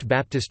First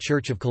Baptist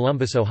Church of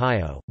Columbus,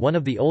 Ohio, one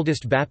of the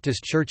oldest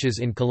Baptist churches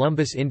in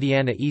Columbus,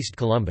 Indiana East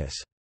Columbus.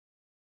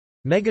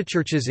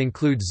 Megachurches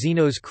include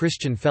Zeno's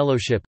Christian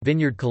Fellowship,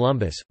 Vineyard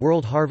Columbus,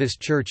 World Harvest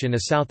Church in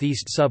a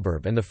southeast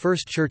suburb and the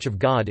First Church of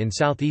God in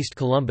southeast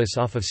Columbus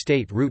off of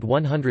State Route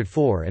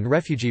 104 and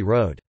Refugee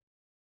Road.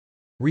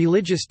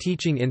 Religious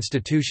teaching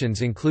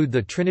institutions include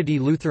the Trinity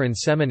Lutheran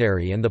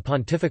Seminary and the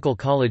Pontifical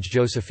College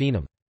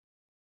Josephinum.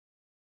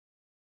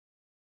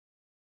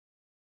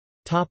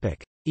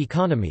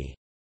 Economy.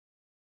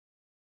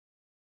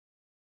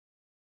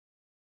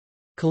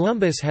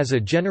 Columbus has a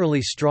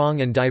generally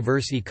strong and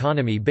diverse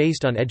economy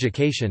based on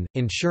education,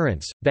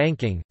 insurance,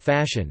 banking,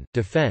 fashion,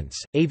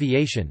 defense,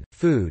 aviation,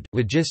 food,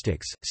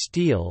 logistics,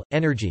 steel,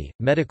 energy,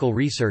 medical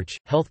research,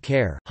 health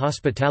care,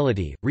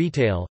 hospitality,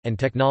 retail, and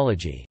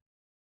technology.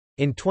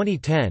 In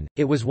 2010,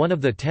 it was one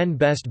of the 10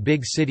 best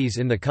big cities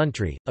in the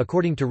country,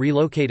 according to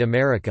Relocate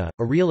America,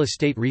 a real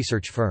estate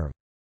research firm.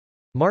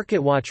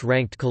 MarketWatch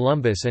ranked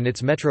Columbus and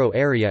its metro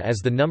area as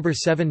the number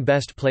 7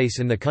 best place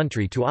in the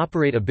country to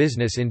operate a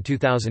business in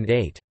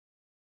 2008.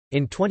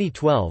 In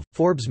 2012,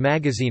 Forbes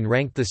magazine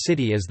ranked the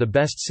city as the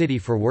best city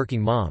for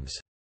working moms.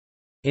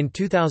 In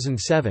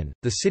 2007,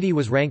 the city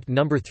was ranked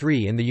number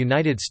 3 in the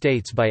United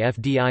States by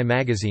FDI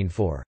magazine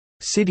for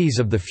Cities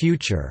of the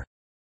Future,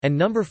 and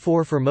number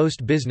 4 for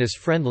most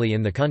business-friendly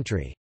in the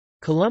country.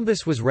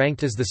 Columbus was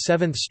ranked as the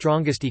 7th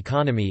strongest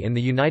economy in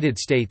the United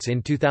States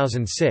in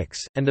 2006,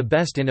 and the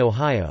best in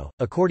Ohio,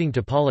 according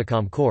to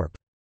Polycom Corp.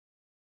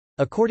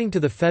 According to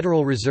the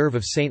Federal Reserve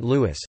of St.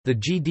 Louis, the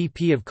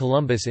GDP of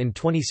Columbus in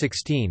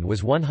 2016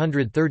 was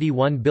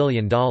 $131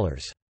 billion.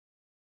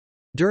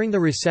 During the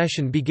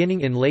recession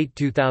beginning in late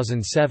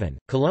 2007,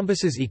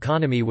 Columbus's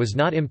economy was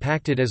not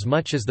impacted as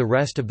much as the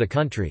rest of the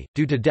country,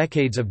 due to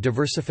decades of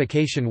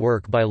diversification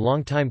work by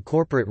longtime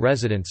corporate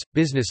residents,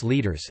 business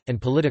leaders,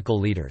 and political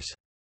leaders.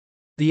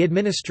 The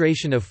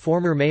administration of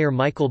former Mayor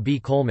Michael B.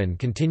 Coleman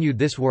continued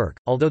this work,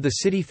 although the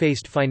city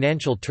faced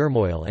financial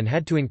turmoil and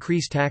had to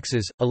increase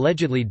taxes,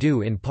 allegedly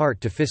due in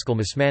part to fiscal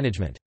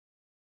mismanagement.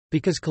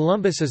 Because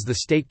Columbus is the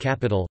state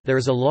capital, there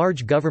is a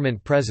large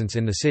government presence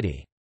in the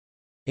city.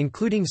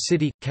 Including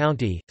city,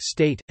 county,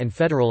 state, and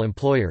federal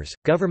employers,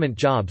 government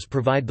jobs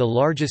provide the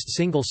largest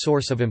single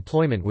source of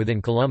employment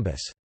within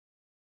Columbus.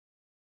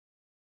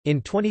 In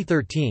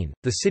 2013,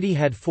 the city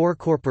had 4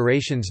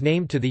 corporations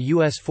named to the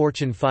U.S.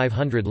 Fortune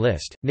 500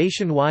 list: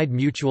 Nationwide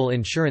Mutual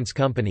Insurance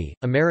Company,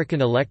 American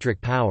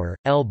Electric Power,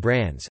 L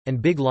Brands, and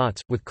Big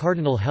Lots, with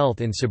Cardinal Health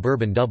in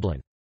suburban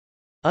Dublin.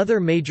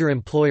 Other major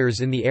employers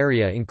in the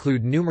area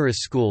include numerous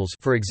schools,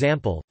 for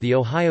example, The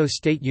Ohio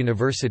State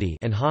University,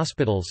 and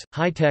hospitals,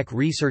 high-tech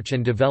research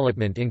and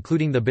development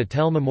including the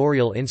Battelle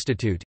Memorial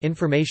Institute,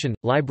 information,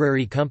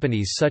 library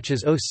companies such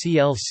as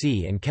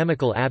OCLC and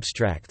Chemical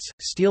Abstracts,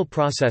 steel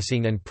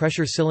processing and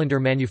pressure cylinder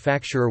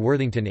manufacturer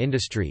Worthington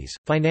Industries,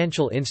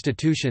 financial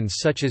institutions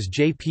such as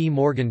J.P.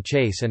 Morgan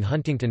Chase and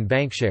Huntington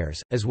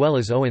Bankshares, as well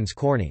as Owens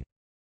Corning.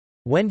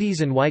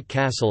 Wendy's and White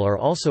Castle are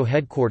also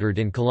headquartered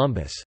in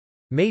Columbus.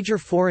 Major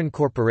foreign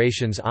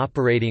corporations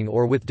operating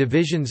or with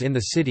divisions in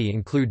the city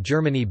include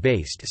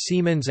Germany-based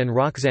Siemens and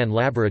Roxanne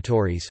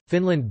Laboratories,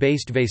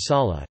 Finland-based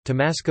Vaisala,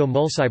 Tomasco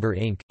Mulcyber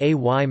Inc.,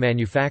 AY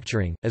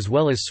Manufacturing, as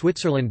well as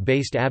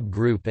Switzerland-based AB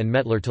Group and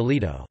Mettler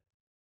Toledo.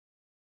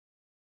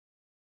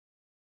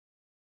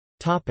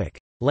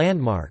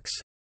 Landmarks.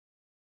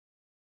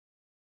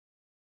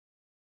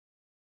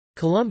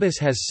 Columbus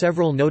has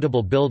several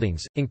notable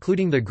buildings,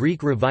 including the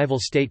Greek Revival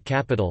State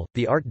Capitol,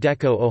 the Art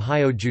Deco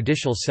Ohio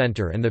Judicial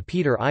Center and the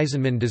Peter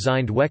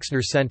Eisenman-designed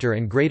Wexner Center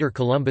and Greater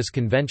Columbus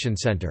Convention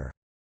Center.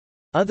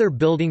 Other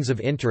buildings of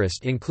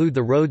interest include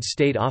the Rhodes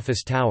State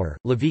Office Tower,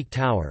 Levique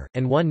Tower,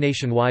 and One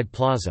Nationwide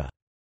Plaza.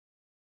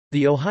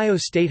 The Ohio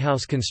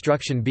Statehouse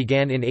construction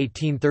began in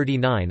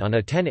 1839 on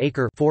a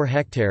 10-acre (4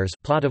 hectares)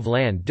 plot of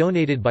land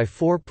donated by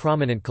 4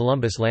 prominent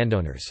Columbus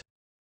landowners.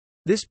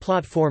 This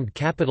plot formed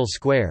Capitol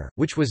Square,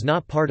 which was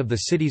not part of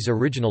the city's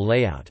original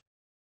layout.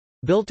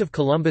 Built of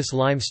Columbus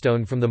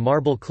limestone from the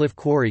Marble Cliff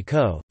Quarry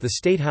Co., the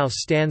Statehouse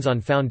stands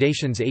on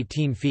foundations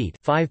 18 feet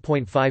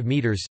 (5.5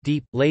 meters)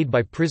 deep, laid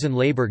by prison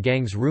labor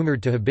gangs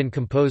rumored to have been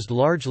composed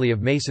largely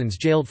of Masons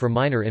jailed for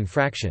minor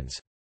infractions.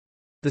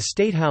 The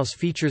Statehouse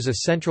features a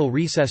central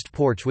recessed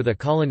porch with a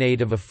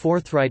colonnade of a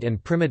forthright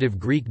and primitive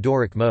Greek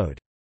Doric mode.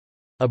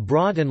 A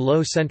broad and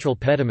low central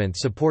pediment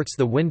supports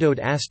the windowed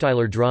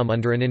astyler drum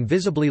under an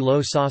invisibly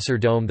low saucer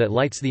dome that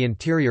lights the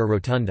interior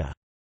rotunda.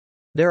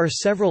 There are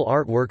several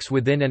artworks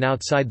within and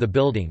outside the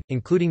building,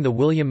 including the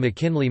William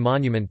McKinley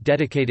Monument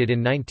dedicated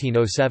in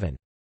 1907.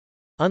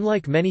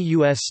 Unlike many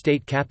U.S.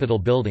 state capitol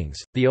buildings,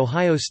 the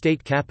Ohio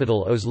State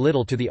Capitol owes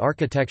little to the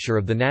architecture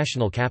of the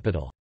national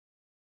capital.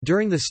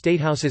 During the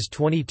Statehouse's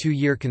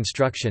 22-year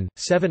construction,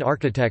 7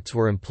 architects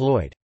were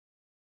employed.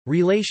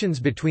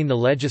 Relations between the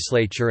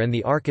legislature and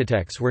the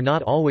architects were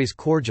not always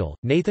cordial.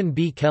 Nathan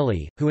B.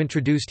 Kelly, who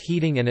introduced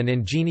heating and an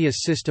ingenious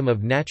system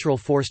of natural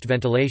forced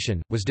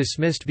ventilation, was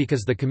dismissed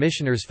because the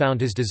commissioners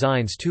found his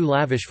designs too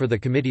lavish for the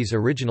committee's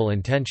original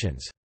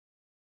intentions.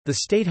 The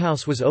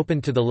Statehouse was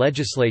opened to the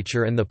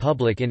legislature and the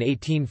public in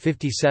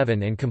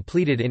 1857 and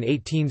completed in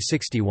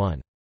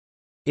 1861.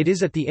 It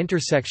is at the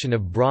intersection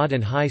of Broad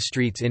and High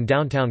Streets in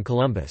downtown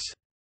Columbus.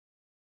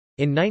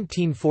 In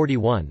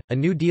 1941, a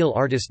New Deal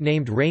artist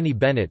named Rainey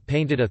Bennett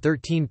painted a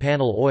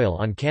 13-panel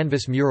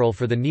oil-on-canvas mural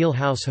for the Neal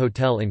House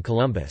Hotel in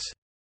Columbus.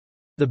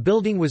 The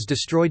building was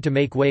destroyed to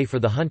make way for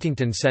the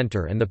Huntington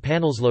Center and the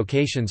panels'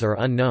 locations are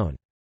unknown.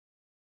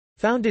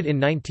 Founded in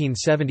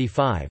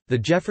 1975, the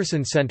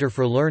Jefferson Center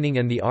for Learning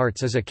and the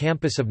Arts is a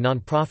campus of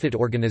nonprofit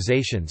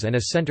organizations and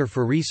a center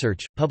for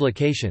research,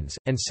 publications,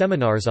 and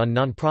seminars on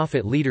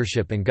nonprofit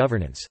leadership and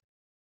governance.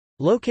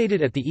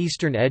 Located at the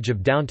eastern edge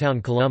of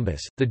downtown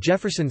Columbus, the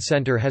Jefferson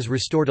Center has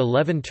restored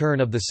 11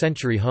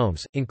 turn-of-the-century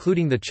homes,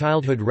 including the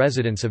childhood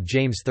residence of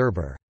James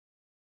Thurber.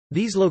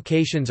 These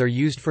locations are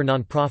used for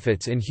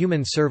nonprofits in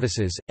human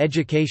services,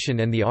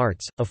 education and the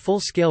arts. A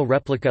full-scale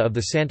replica of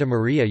the Santa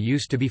Maria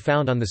used to be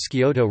found on the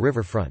Scioto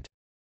riverfront.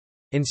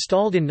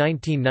 Installed in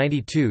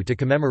 1992 to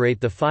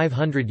commemorate the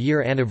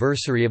 500-year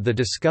anniversary of the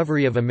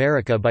discovery of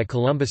America by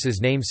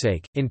Columbus's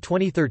namesake, in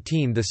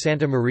 2013 the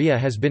Santa Maria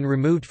has been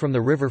removed from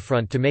the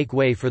riverfront to make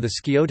way for the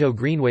Scioto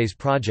Greenways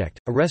project,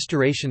 a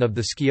restoration of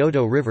the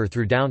Scioto River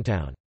through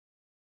downtown.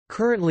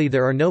 Currently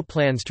there are no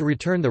plans to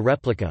return the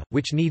replica,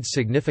 which needs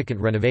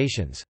significant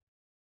renovations.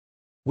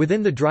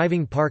 Within the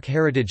Driving Park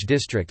Heritage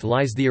District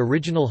lies the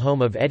original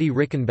home of Eddie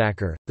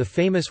Rickenbacker, the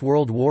famous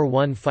World War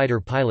I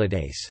fighter pilot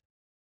ace.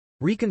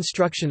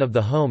 Reconstruction of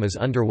the home is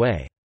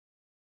underway.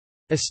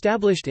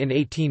 Established in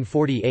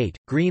 1848,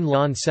 Green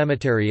Lawn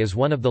Cemetery is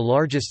one of the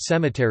largest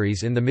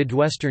cemeteries in the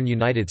Midwestern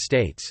United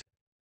States.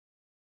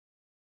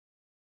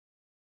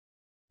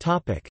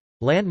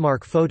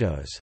 Landmark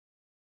photos.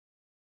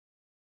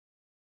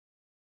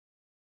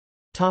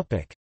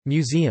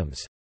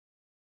 Museums.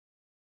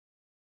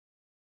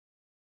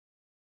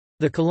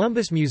 The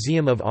Columbus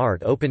Museum of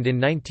Art opened in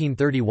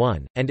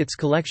 1931, and its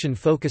collection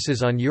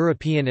focuses on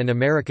European and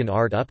American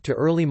art up to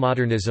early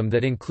modernism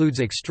that includes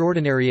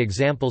extraordinary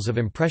examples of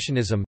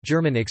Impressionism,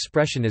 German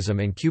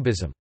Expressionism and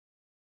Cubism.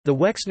 The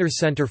Wexner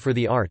Center for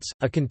the Arts,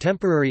 a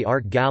contemporary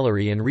art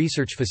gallery and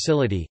research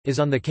facility, is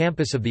on the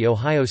campus of The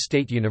Ohio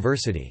State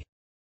University.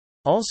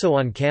 Also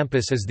on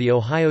campus is the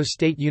Ohio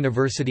State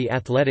University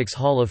Athletics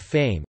Hall of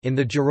Fame, in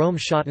the Jerome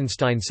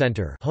Schottenstein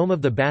Center, home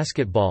of the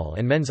basketball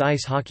and men's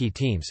ice hockey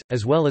teams,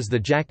 as well as the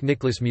Jack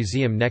Nicklaus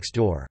Museum next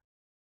door.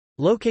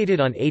 Located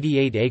on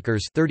 88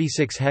 acres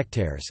 (36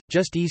 hectares),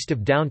 just east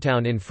of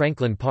downtown in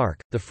Franklin Park,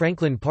 the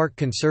Franklin Park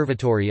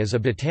Conservatory is a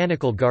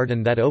botanical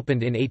garden that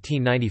opened in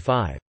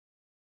 1895.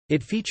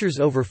 It features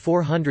over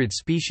 400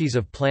 species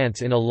of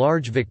plants in a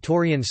large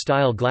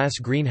Victorian-style glass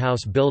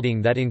greenhouse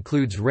building that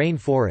includes rain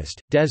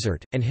forest,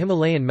 desert, and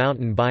Himalayan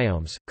mountain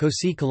biomes.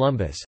 COSI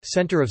Columbus,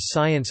 Center of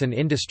Science and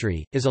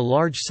Industry, is a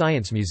large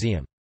science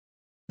museum.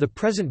 The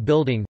present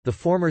building, the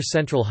former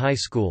Central High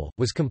School,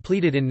 was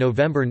completed in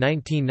November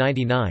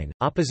 1999,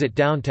 opposite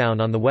downtown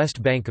on the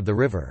west bank of the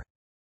river.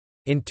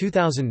 In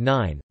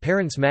 2009,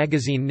 Parents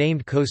Magazine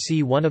named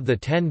COSI one of the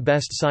 10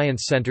 best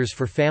science centers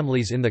for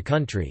families in the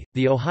country.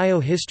 The Ohio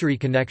History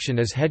Connection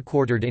is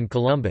headquartered in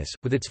Columbus,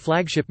 with its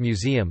flagship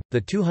museum,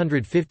 the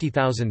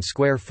 250,000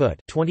 square foot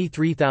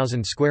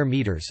 (23,000 square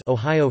meters)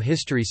 Ohio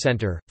History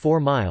Center, 4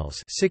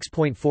 miles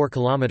 (6.4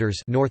 kilometers)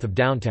 north of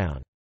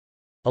downtown.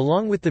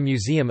 Along with the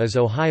museum is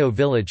Ohio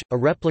Village, a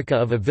replica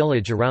of a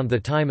village around the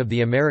time of the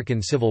American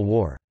Civil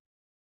War.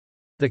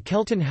 The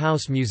Kelton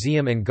House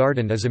Museum and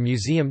Garden is a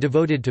museum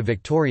devoted to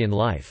Victorian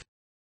life.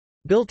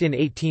 Built in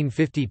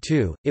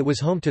 1852, it was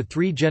home to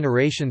 3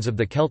 generations of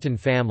the Kelton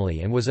family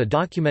and was a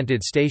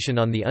documented station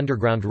on the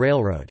Underground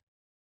Railroad.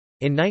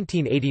 In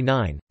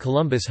 1989,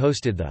 Columbus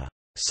hosted the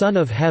Son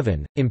of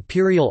Heaven,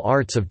 Imperial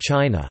Arts of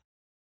China,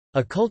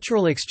 a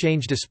cultural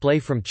exchange display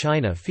from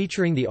China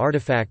featuring the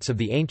artifacts of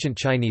the ancient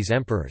Chinese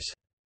emperors.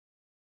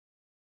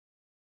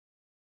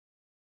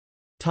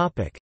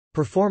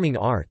 Performing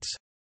arts.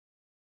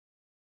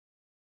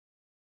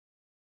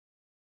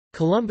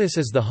 Columbus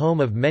is the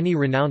home of many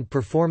renowned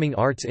performing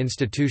arts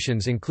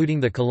institutions including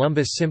the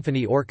Columbus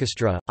Symphony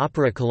Orchestra,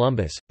 Opera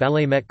Columbus,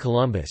 Ballet Met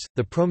Columbus,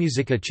 the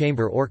ProMusica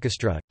Chamber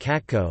Orchestra,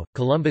 CATCO,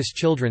 Columbus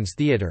Children's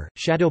Theatre,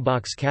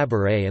 Shadowbox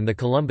Cabaret and the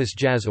Columbus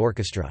Jazz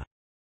Orchestra.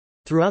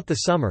 Throughout the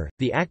summer,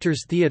 the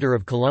Actors Theatre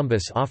of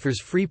Columbus offers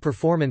free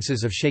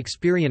performances of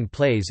Shakespearean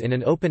plays in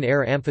an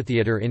open-air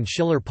amphitheatre in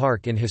Schiller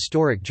Park in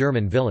historic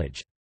German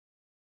Village.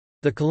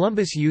 The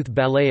Columbus Youth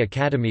Ballet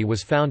Academy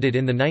was founded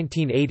in the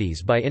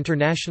 1980s by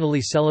internationally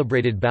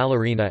celebrated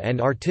ballerina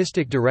and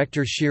artistic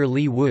director Sheer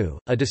Lee Wu,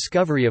 a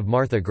discovery of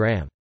Martha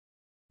Graham.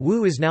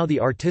 Wu is now the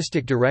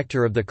artistic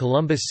director of the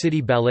Columbus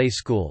City Ballet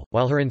School,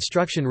 while her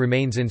instruction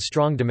remains in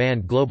strong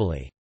demand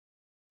globally.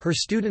 Her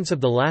students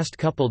of the last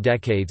couple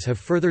decades have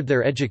furthered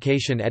their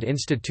education at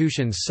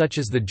institutions such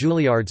as the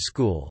Juilliard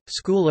School,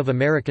 School of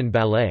American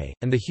Ballet,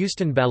 and the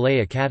Houston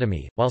Ballet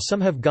Academy, while some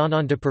have gone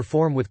on to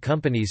perform with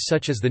companies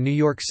such as the New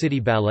York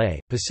City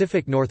Ballet,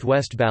 Pacific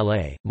Northwest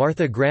Ballet,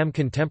 Martha Graham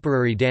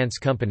Contemporary Dance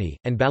Company,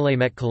 and Ballet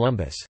Met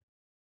Columbus.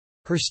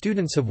 Her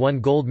students have won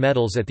gold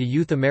medals at the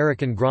Youth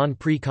American Grand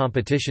Prix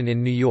competition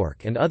in New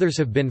York and others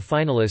have been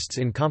finalists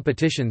in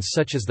competitions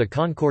such as the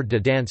Concours de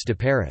Danse de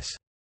Paris.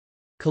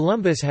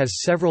 Columbus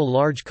has several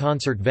large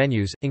concert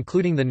venues,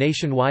 including the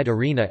Nationwide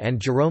Arena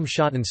and Jerome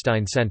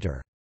Schottenstein Center.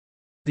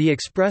 The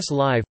Express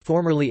Live,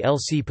 formerly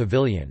LC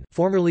Pavilion,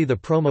 formerly the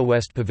Promo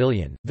West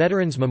Pavilion,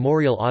 Veterans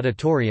Memorial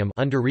Auditorium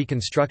under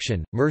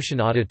reconstruction,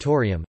 Mershon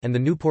Auditorium, and the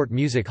Newport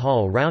Music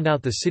Hall round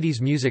out the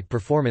city's music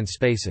performance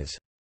spaces.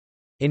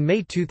 In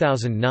May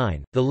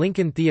 2009, the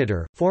Lincoln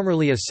Theater,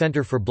 formerly a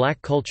center for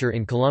black culture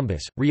in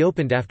Columbus,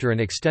 reopened after an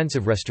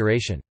extensive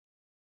restoration.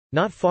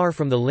 Not far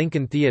from the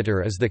Lincoln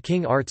Theater is the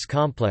King Arts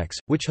Complex,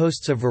 which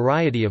hosts a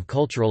variety of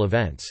cultural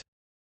events.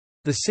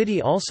 The city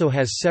also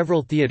has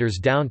several theaters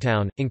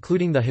downtown,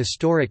 including the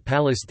historic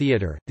Palace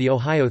Theater, the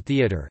Ohio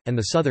Theater, and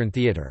the Southern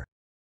Theater.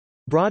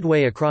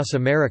 Broadway across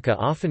America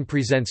often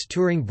presents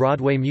touring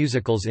Broadway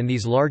musicals in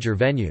these larger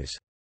venues.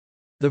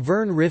 The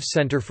Verne Riff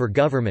Center for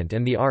Government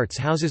and the Arts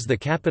houses the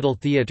Capitol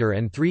Theater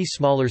and 3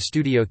 smaller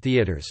studio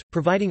theaters,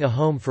 providing a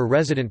home for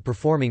resident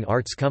performing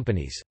arts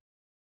companies.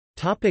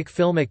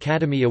 Film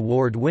Academy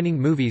Award-winning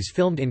movies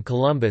filmed in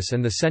Columbus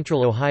and the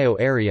Central Ohio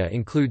area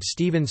include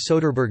Steven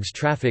Soderbergh's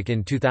Traffic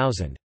in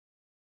 2000.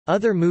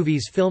 Other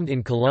movies filmed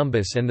in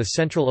Columbus and the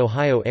Central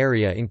Ohio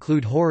area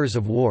include Horrors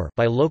of War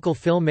by local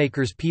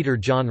filmmakers Peter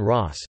John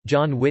Ross,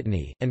 John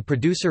Whitney, and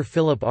producer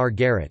Philip R.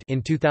 Garrett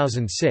in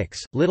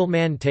 2006, Little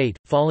Man Tate,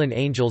 Fallen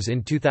Angels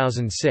in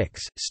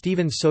 2006,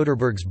 Steven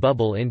Soderbergh's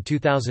Bubble in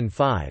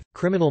 2005,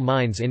 Criminal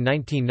Minds in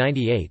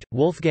 1998,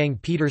 Wolfgang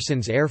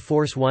Petersen's Air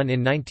Force One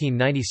in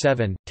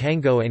 1997,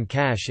 Tango and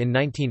Cash in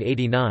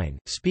 1989,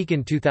 Speak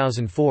in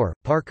 2004,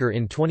 Parker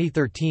in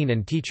 2013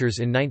 and Teachers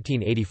in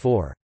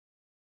 1984.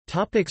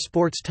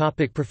 Sports.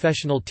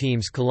 Professional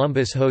teams.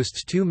 Columbus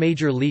hosts two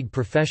Major League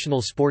professional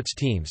sports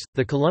teams,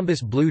 the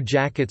Columbus Blue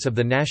Jackets of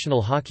the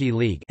National Hockey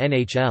League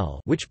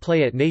 (NHL), which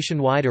play at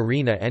Nationwide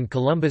Arena, and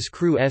Columbus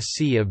Crew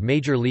SC of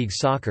Major League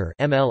Soccer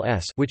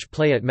 (MLS), which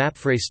play at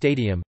Mapfre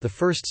Stadium, the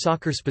first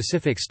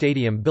soccer-specific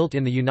stadium built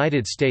in the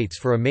United States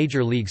for a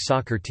Major League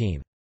Soccer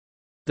team.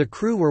 The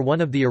Crew were one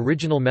of the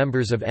original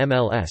members of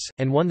MLS,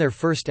 and won their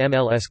first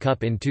MLS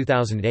Cup in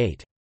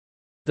 2008.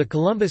 The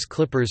Columbus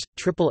Clippers,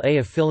 Triple-A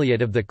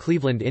affiliate of the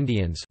Cleveland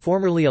Indians,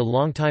 formerly a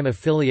longtime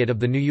affiliate of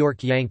the New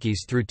York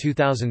Yankees through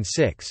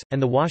 2006, and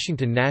the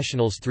Washington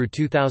Nationals through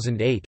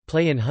 2008,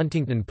 play in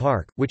Huntington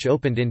Park, which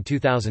opened in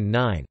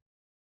 2009.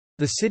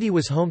 The city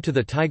was home to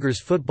the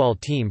Tigers football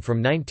team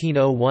from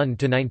 1901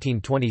 to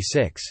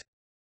 1926.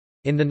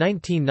 In the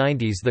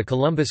 1990s, the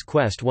Columbus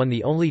Quest won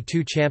the only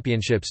two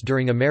championships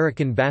during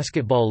American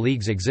Basketball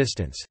League's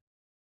existence.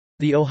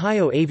 The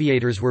Ohio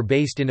Aviators were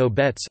based in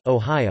Obetz,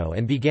 Ohio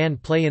and began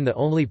play in the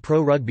only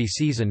pro rugby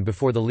season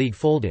before the league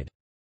folded.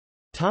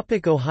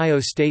 Ohio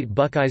State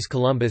Buckeyes.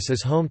 Columbus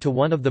is home to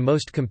one of the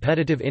most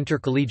competitive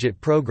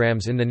intercollegiate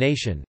programs in the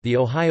nation, the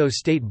Ohio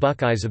State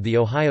Buckeyes of The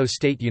Ohio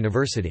State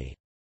University.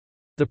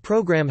 The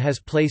program has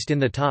placed in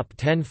the top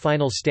 10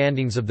 final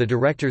standings of the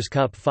Directors'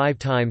 Cup 5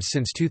 times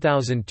since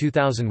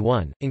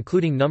 2000-2001,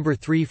 including number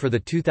 3 for the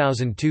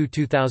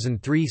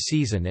 2002-2003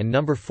 season and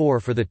number 4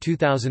 for the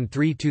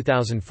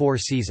 2003-2004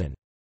 season.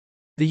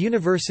 The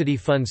university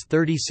funds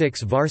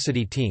 36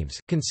 varsity teams,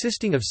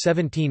 consisting of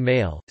 17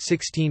 male,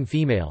 16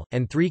 female,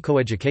 and 3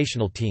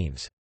 coeducational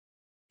teams.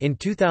 In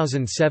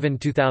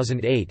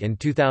 2007-2008 and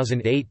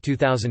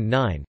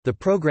 2008-2009, the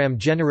program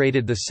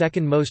generated the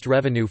second most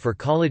revenue for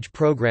college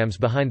programs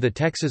behind the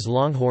Texas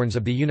Longhorns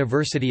of the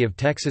University of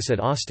Texas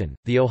at Austin.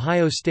 The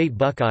Ohio State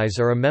Buckeyes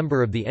are a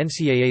member of the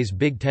NCAA's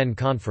Big Ten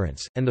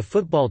Conference, and the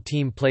football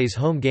team plays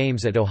home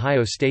games at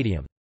Ohio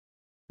Stadium.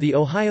 The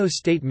Ohio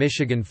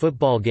State-Michigan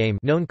football game,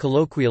 known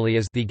colloquially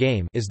as the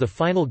game, is the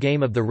final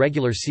game of the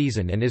regular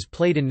season and is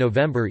played in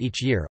November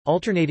each year,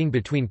 alternating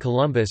between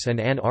Columbus and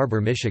Ann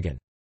Arbor, Michigan.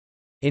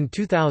 In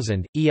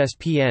 2000,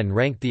 ESPN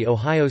ranked the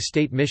Ohio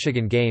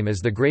State-Michigan game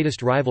as the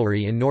greatest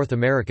rivalry in North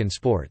American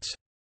sports.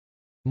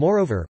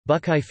 Moreover,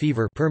 Buckeye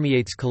fever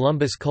permeates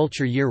Columbus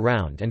culture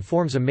year-round and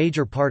forms a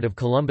major part of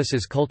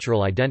Columbus's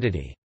cultural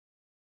identity.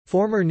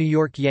 Former New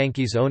York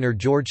Yankees owner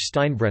George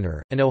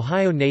Steinbrenner, an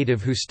Ohio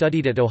native who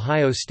studied at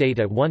Ohio State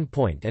at one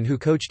point and who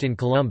coached in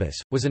Columbus,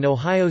 was an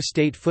Ohio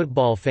State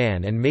football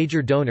fan and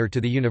major donor to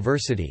the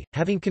university,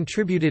 having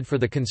contributed for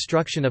the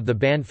construction of the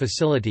band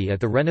facility at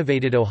the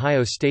renovated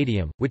Ohio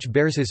Stadium, which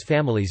bears his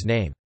family's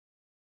name.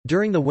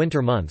 During the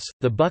winter months,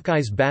 the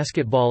Buckeyes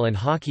basketball and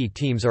hockey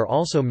teams are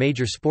also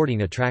major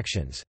sporting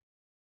attractions.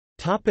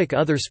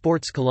 Other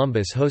sports.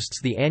 Columbus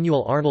hosts the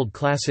annual Arnold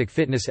Classic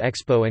Fitness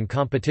Expo and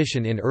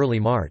competition in early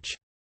March.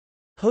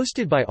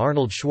 Hosted by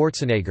Arnold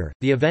Schwarzenegger,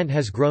 the event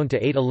has grown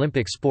to 8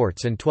 Olympic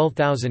sports and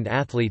 12,000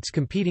 athletes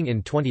competing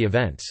in 20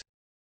 events.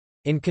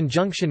 In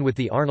conjunction with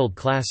the Arnold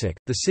Classic,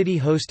 the city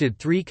hosted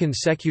 3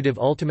 consecutive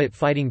Ultimate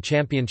Fighting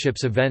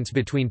Championships events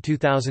between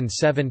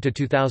 2007 to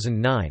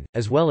 2009,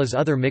 as well as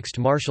other mixed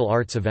martial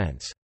arts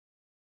events.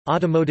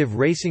 Automotive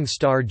racing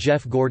star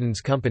Jeff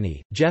Gordon's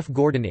company, Jeff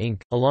Gordon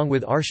Inc., along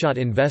with Arshot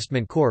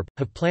Investment Corp.,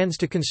 have plans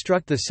to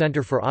construct the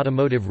Center for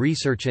Automotive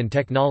Research and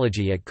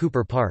Technology at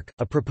Cooper Park,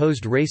 a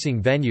proposed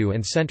racing venue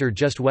and center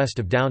just west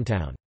of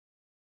downtown.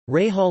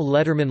 Rahal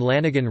Letterman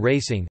Lanigan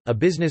Racing, a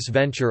business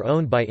venture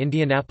owned by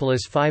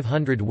Indianapolis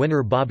 500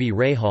 winner Bobby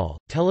Rahal,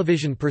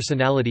 television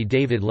personality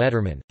David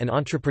Letterman, and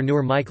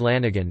entrepreneur Mike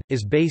Lanigan,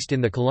 is based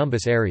in the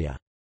Columbus area.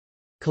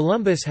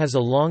 Columbus has a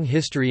long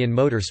history in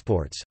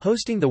motorsports,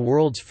 hosting the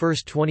world's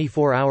first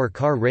 24-hour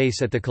car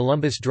race at the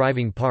Columbus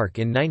Driving Park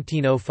in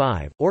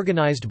 1905,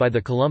 organized by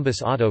the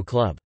Columbus Auto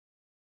Club.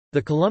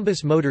 The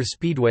Columbus Motor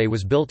Speedway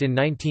was built in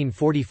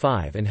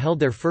 1945 and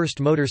held their first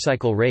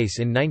motorcycle race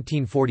in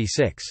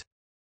 1946.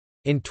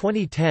 In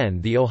 2010,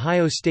 the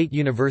Ohio State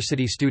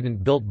University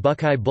student-built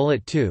Buckeye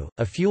Bullet II,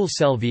 a fuel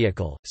cell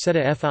vehicle, set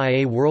a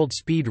FIA world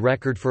speed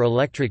record for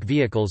electric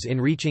vehicles in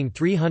reaching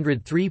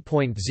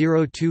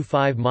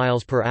 303.025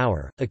 miles per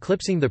hour,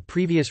 eclipsing the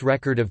previous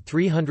record of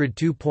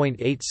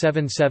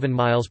 302.877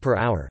 miles per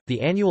hour.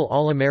 The annual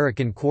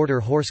All-American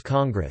Quarter Horse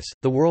Congress,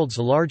 the world's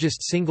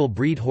largest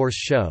single-breed horse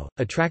show,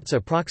 attracts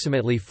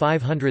approximately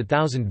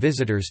 500,000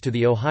 visitors to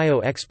the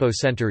Ohio Expo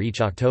Center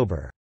each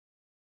October.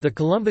 The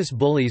Columbus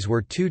Bullies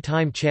were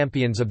 2-time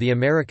champions of the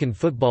American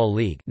Football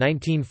League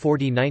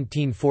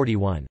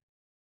 1940–1941.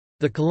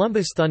 The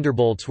Columbus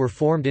Thunderbolts were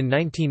formed in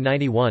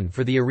 1991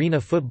 for the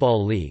Arena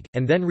Football League,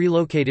 and then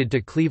relocated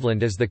to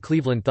Cleveland as the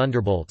Cleveland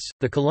Thunderbolts.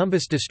 The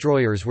Columbus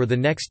Destroyers were the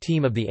next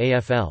team of the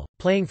AFL,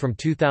 playing from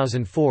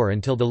 2004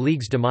 until the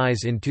league's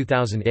demise in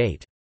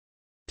 2008.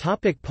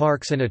 Topic: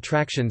 parks and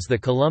attractions. The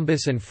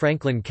Columbus and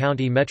Franklin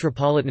County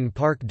Metropolitan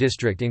Park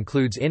District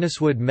includes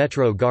Inniswood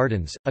Metro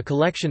Gardens, a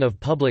collection of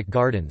public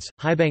gardens,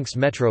 Highbanks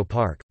Metro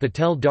Park,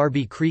 Patel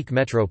Darby Creek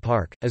Metro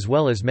Park, as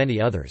well as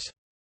many others.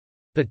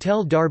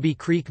 Patel Darby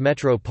Creek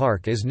Metro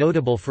Park is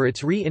notable for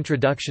its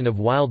reintroduction of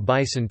wild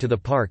bison to the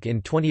park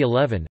in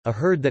 2011, a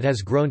herd that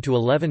has grown to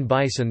 11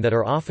 bison that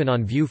are often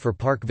on view for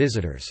park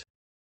visitors.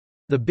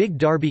 The Big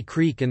Darby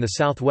Creek in the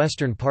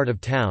southwestern part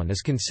of town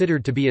is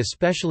considered to be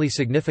especially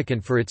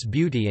significant for its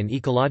beauty and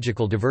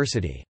ecological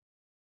diversity.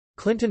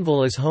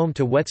 Clintonville is home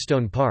to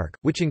Whetstone Park,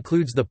 which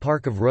includes the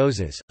Park of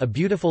Roses, a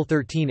beautiful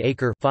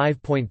 13-acre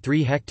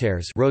 (5.3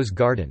 hectares) rose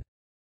garden.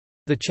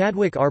 The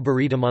Chadwick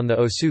Arboretum on the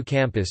OSU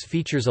campus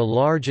features a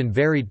large and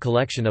varied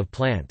collection of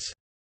plants.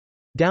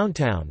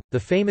 Downtown, the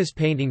famous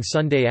painting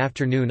Sunday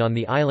Afternoon on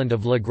the island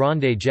of La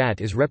Grande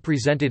Jatte is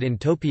represented in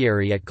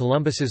topiary at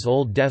Columbus's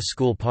Old Deaf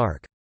School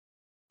Park.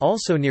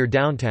 Also near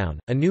downtown,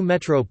 a new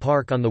Metro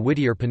Park on the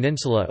Whittier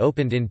Peninsula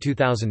opened in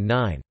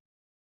 2009.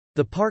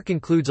 The park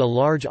includes a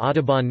large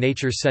Audubon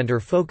Nature Center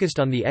focused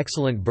on the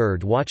excellent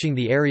bird watching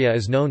the area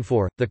is known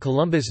for. The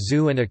Columbus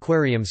Zoo and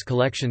Aquarium's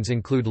collections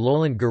include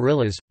lowland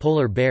gorillas,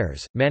 polar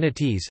bears,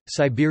 manatees,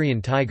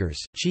 Siberian tigers,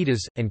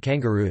 cheetahs, and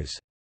kangaroos.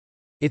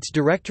 Its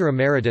director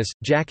emeritus,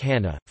 Jack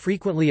Hanna,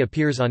 frequently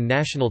appears on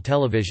national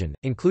television,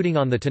 including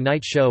on The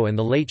Tonight Show and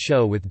The Late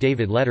Show with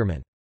David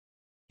Letterman.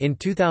 In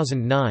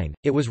 2009,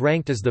 it was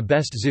ranked as the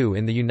best zoo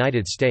in the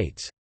United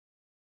States.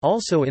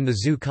 Also in the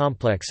zoo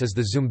complex is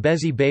the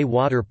Zambezi Bay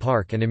Water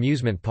Park and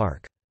Amusement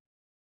Park.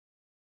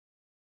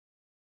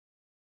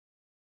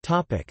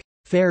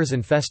 Fairs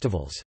and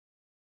festivals.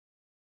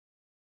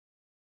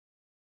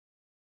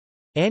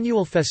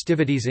 Annual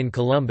festivities in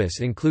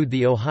Columbus include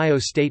the Ohio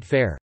State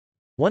Fair,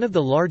 one of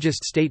the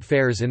largest state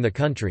fairs in the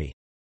country,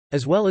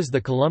 as well as the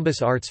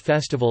Columbus Arts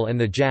Festival and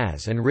the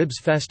Jazz and Ribs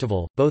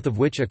Festival, both of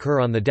which occur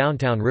on the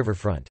downtown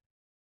riverfront.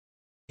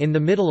 In the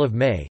middle of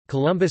May,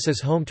 Columbus is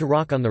home to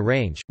Rock on the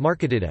Range,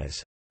 marketed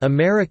as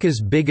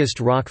America's biggest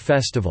rock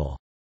festival.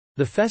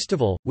 The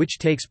festival, which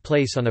takes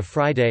place on a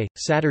Friday,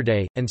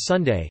 Saturday, and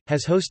Sunday,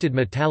 has hosted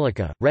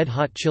Metallica, Red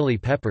Hot Chili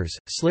Peppers,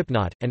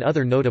 Slipknot, and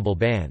other notable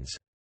bands.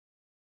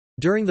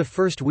 During the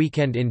first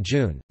weekend in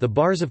June, the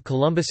bars of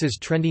Columbus's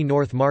trendy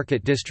North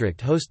Market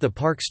District host the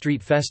Park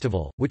Street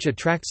Festival, which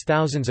attracts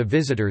thousands of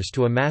visitors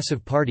to a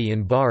massive party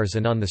in bars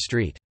and on the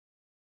street.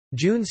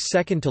 June's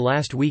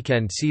second-to-last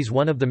weekend sees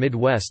one of the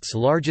Midwest's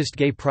largest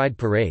gay pride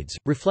parades,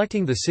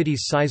 reflecting the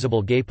city's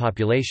sizable gay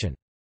population.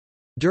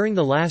 During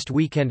the last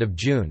weekend of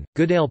June,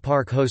 Goodale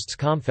Park hosts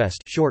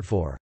Comfest, short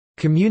for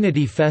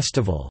Community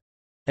Festival,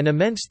 an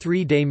immense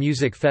three-day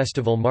music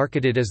festival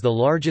marketed as the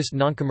largest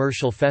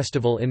non-commercial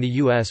festival in the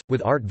U.S.,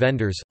 with art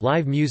vendors,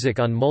 live music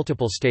on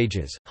multiple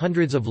stages,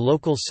 hundreds of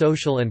local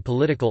social and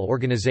political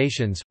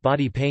organizations,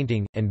 body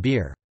painting, and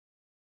beer.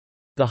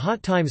 The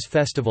Hot Times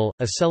Festival,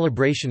 a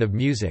celebration of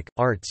music,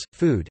 arts,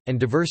 food, and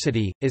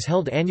diversity, is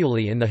held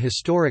annually in the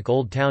historic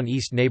Old Town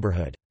East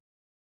neighborhood.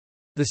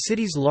 The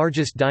city's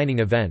largest dining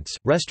events,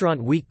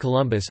 Restaurant Week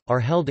Columbus,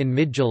 are held in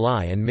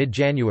mid-July and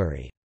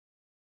mid-January.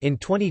 In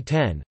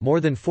 2010, more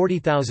than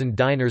 40,000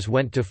 diners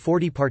went to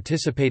 40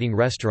 participating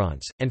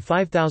restaurants, and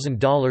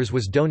 $5,000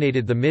 was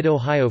donated the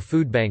Mid-Ohio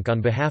Food Bank on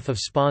behalf of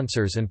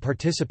sponsors and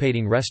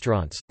participating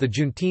restaurants. The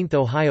Juneteenth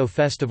Ohio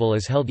Festival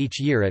is held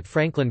each year at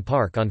Franklin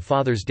Park on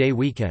Father's Day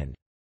weekend.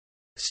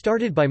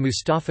 Started by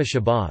Mustafa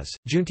Shabazz,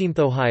 Juneteenth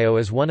Ohio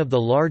is one of the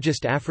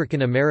largest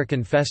African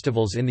American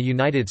festivals in the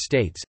United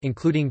States,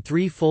 including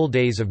 3 full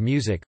days of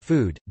music,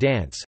 food,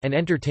 dance, and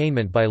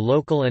entertainment by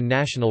local and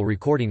national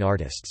recording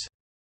artists.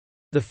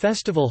 The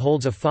festival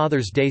holds a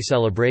Father's Day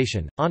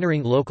celebration,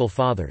 honoring local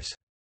fathers.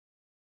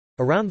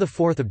 Around the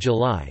 4th of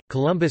July,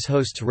 Columbus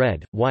hosts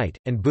Red, White,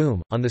 and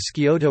Boom, on the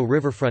Scioto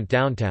riverfront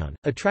downtown,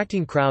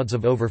 attracting crowds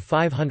of over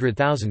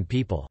 500,000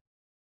 people.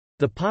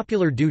 The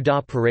popular Doo-Dah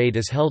Parade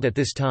is held at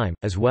this time,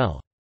 as well.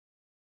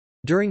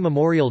 During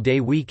Memorial Day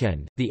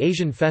weekend, the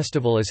Asian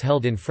Festival is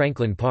held in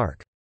Franklin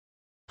Park.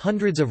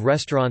 Hundreds of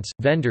restaurants,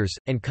 vendors,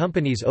 and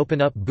companies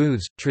open up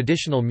booths,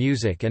 traditional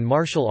music and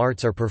martial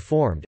arts are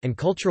performed, and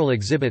cultural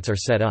exhibits are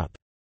set up.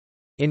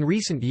 In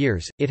recent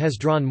years, it has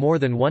drawn more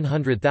than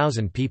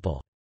 100,000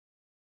 people.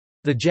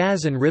 The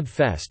Jazz and Rib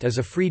Fest is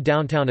a free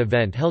downtown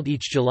event held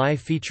each July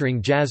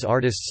featuring jazz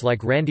artists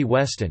like Randy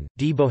Weston,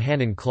 Dee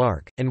Bohannon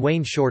Clark, and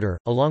Wayne Shorter,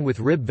 along with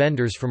rib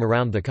vendors from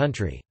around the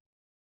country.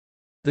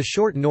 The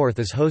Short North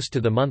is host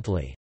to the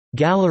monthly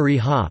Gallery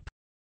Hop,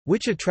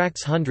 which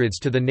attracts hundreds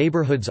to the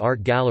neighborhood's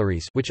art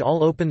galleries, which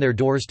all open their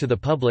doors to the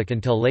public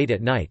until late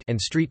at night, and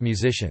street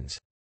musicians.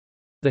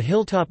 The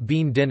Hilltop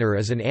Bean Dinner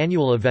is an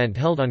annual event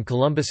held on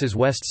Columbus's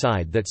west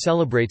side that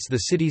celebrates the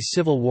city's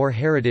Civil War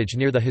heritage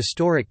near the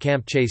historic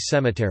Camp Chase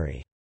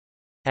Cemetery.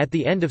 At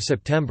the end of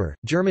September,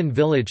 German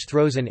Village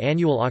throws an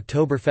annual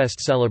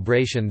Oktoberfest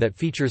celebration that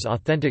features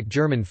authentic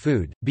German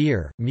food,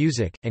 beer,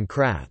 music, and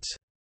crafts.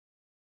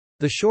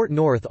 The Short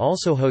North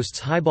also hosts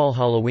Highball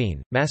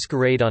Halloween,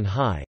 Masquerade on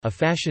High, a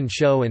fashion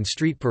show and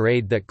street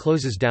parade that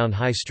closes down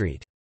High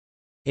Street.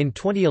 In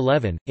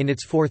 2011, in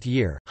its fourth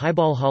year,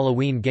 Highball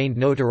Halloween gained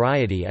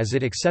notoriety as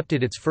it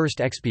accepted its first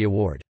EXPI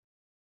award.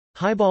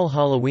 Highball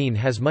Halloween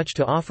has much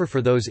to offer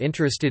for those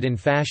interested in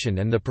fashion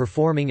and the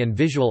performing and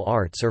visual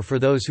arts, or for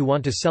those who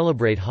want to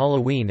celebrate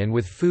Halloween and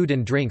with food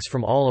and drinks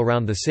from all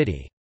around the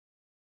city.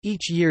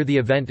 Each year the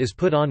event is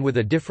put on with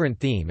a different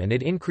theme and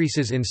it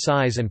increases in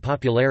size and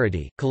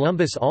popularity.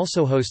 Columbus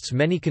also hosts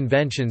many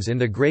conventions in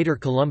the Greater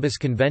Columbus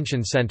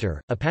Convention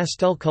Center, a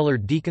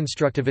pastel-colored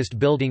deconstructivist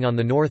building on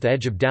the north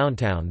edge of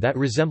downtown that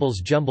resembles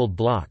jumbled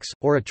blocks,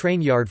 or a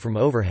train yard from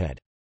overhead.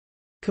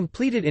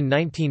 Completed in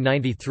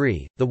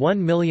 1993, the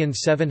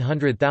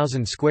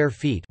 1,700,000 square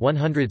feet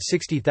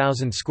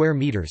 (160,000 square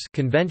meters)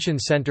 convention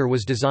center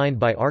was designed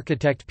by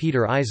architect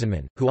Peter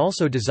Eisenman, who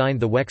also designed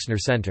the Wexner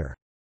Center.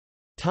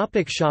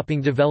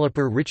 Shopping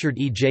developer Richard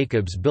E.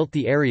 Jacobs built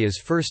the area's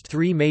first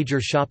three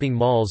major shopping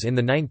malls in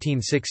the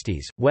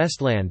 1960s,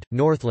 Westland,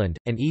 Northland,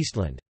 and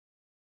Eastland.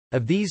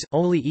 Of these,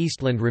 only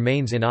Eastland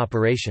remains in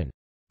operation.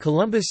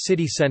 Columbus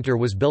City Center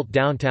was built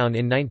downtown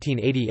in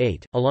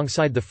 1988,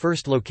 alongside the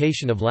first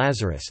location of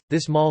Lazarus.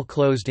 This mall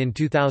closed in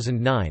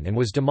 2009 and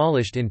was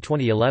demolished in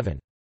 2011.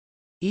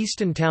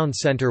 Easton Town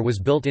Center was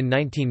built in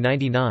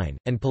 1999,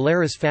 and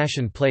Polaris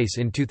Fashion Place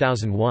in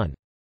 2001.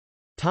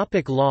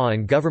 Law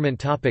and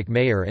government.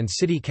 Mayor and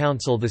City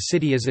Council. The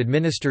city is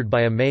administered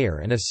by a mayor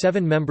and a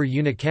 7-member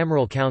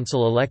unicameral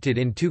council elected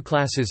in two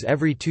classes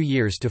every 2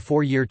 years to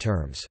 4-year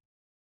terms.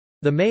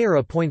 The mayor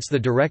appoints the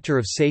Director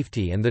of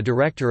Safety and the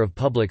Director of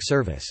Public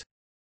Service.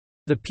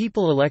 The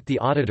people elect the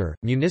auditor,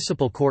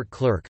 municipal court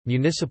clerk,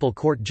 municipal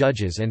court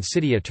judges and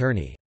city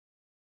attorney.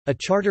 A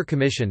charter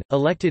commission,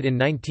 elected in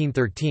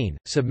 1913,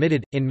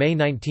 submitted, in May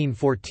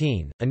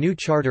 1914, a new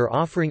charter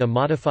offering a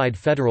modified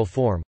federal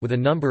form, with a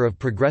number of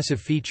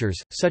progressive features,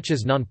 such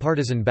as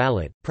nonpartisan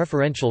ballot,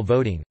 preferential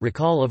voting,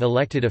 recall of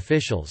elected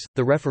officials,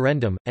 the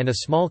referendum, and a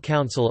small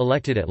council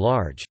elected at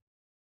large.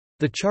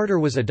 The charter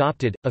was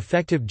adopted,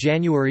 effective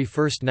January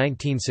 1,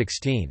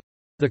 1916.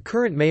 The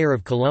current mayor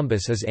of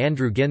Columbus is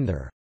Andrew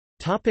Ginther.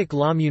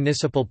 Law.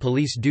 Municipal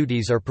police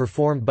duties are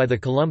performed by the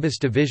Columbus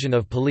Division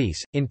of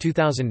Police. In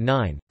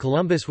 2009,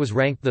 Columbus was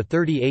ranked the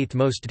 38th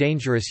most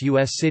dangerous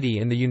U.S. city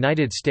in the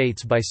United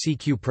States by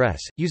CQ Press,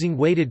 using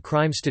weighted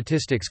crime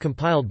statistics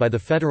compiled by the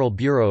Federal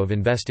Bureau of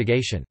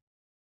Investigation.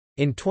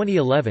 In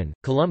 2011,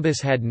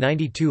 Columbus had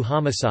 92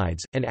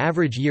 homicides, an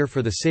average year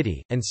for the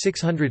city, and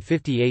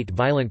 658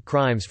 violent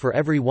crimes for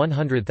every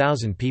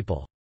 100,000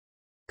 people.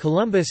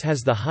 Columbus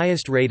has the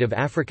highest rate of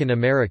African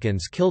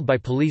Americans killed by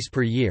police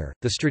per year.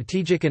 The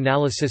Strategic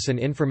Analysis and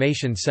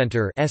Information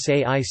Center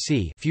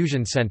 (SAIC)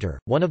 Fusion Center,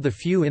 one of the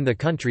few in the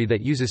country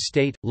that uses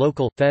state,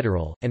 local,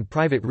 federal, and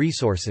private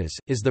resources,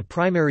 is the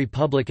primary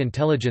public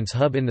intelligence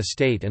hub in the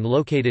state and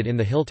located in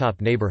the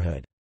Hilltop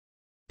neighborhood.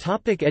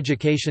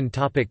 Education.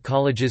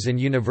 Colleges and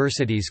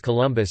universities.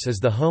 Columbus is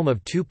the home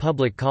of two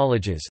public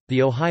colleges,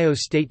 the Ohio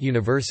State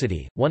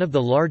University, one of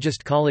the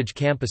largest college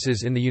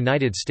campuses in the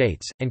United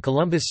States, and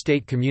Columbus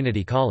State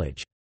Community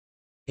College.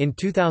 In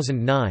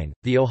 2009,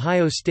 the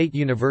Ohio State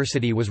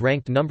University was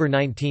ranked number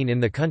 19 in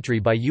the country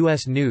by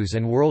U.S. News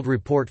 & World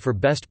Report for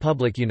Best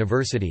Public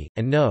University,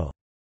 and No.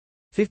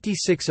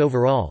 56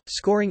 overall,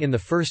 scoring in the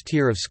first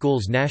tier of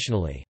schools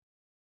nationally.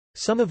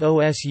 Some of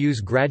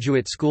OSU's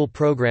graduate school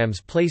programs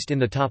placed in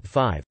the top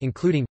 5,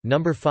 including,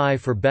 number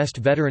 5 for Best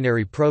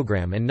Veterinary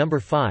Program and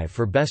number 5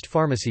 for Best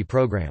Pharmacy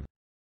Program.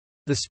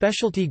 The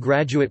specialty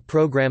graduate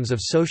programs of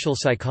social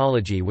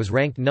psychology was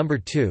ranked number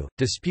 2,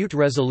 dispute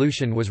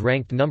resolution was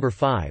ranked number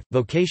 5,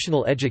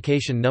 vocational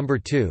education number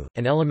 2,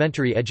 and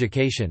elementary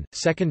education,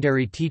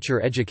 secondary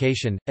teacher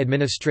education,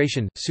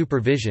 administration,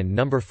 supervision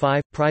number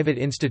 5. Private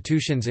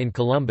institutions in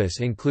Columbus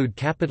include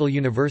Capital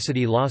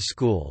University Law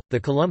School, the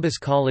Columbus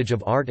College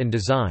of Art and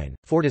Design,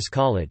 Fortis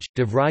College,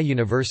 DeVry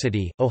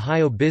University,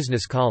 Ohio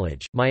Business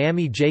College,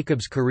 Miami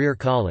Jacobs Career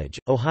College,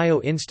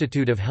 Ohio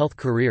Institute of Health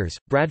Careers,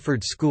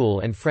 Bradford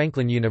School and Franklin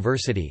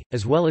University,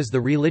 as well as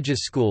the religious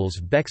schools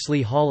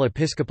Bexley Hall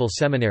Episcopal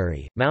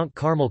Seminary, Mount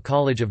Carmel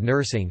College of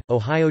Nursing,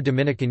 Ohio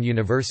Dominican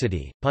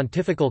University,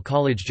 Pontifical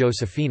College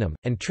Josephinum,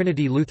 and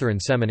Trinity Lutheran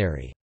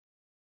Seminary.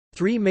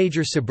 3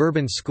 major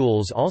suburban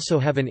schools also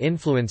have an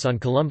influence on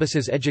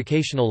Columbus's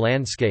educational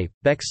landscape: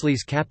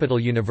 Bexley's Capital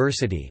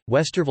University,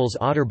 Westerville's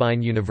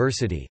Otterbein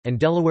University, and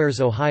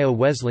Delaware's Ohio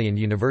Wesleyan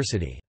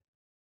University.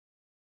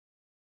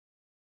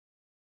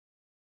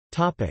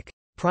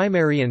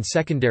 Primary and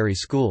secondary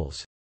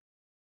schools.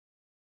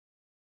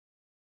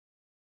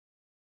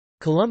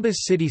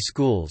 Columbus City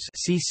Schools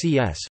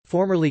 (CCS),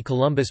 formerly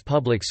Columbus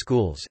Public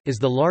Schools, is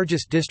the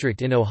largest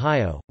district in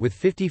Ohio, with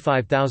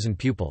 55,000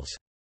 pupils.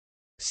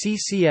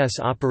 CCS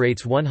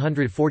operates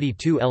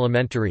 142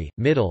 elementary,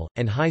 middle,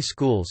 and high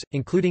schools,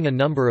 including a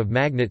number of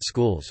magnet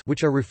schools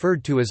which are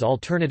referred to as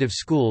alternative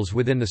schools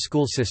within the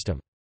school system.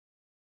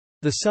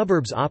 The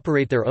suburbs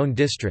operate their own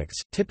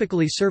districts,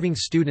 typically serving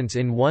students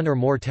in one or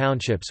more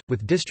townships,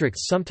 with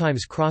districts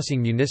sometimes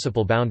crossing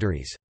municipal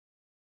boundaries.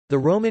 The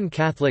Roman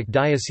Catholic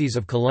Diocese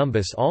of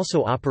Columbus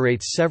also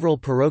operates several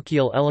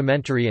parochial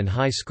elementary and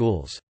high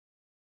schools.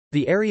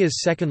 The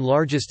area's second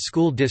largest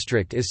school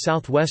district is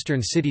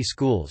Southwestern City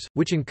Schools,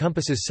 which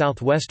encompasses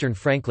southwestern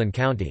Franklin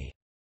County.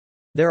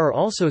 There are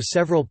also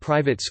several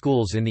private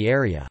schools in the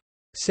area.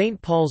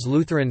 St. Paul's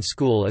Lutheran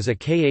School is a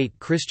K-8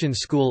 Christian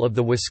school of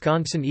the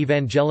Wisconsin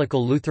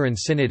Evangelical Lutheran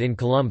Synod in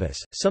Columbus.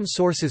 Some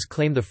sources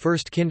claim the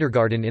first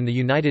kindergarten in the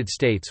United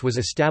States was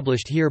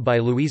established here by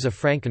Louisa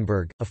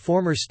Frankenberg, a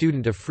former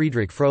student of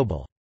Friedrich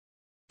Froebel.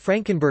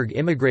 Frankenberg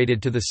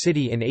immigrated to the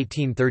city in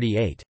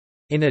 1838.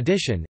 In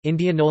addition,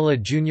 Indianola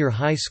Junior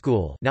High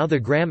School, now the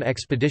Graham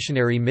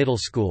Expeditionary Middle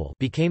School,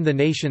 became the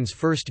nation's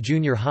first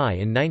junior high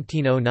in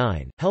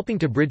 1909, helping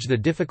to bridge the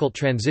difficult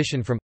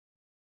transition from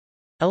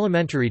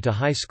elementary to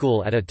high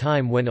school at a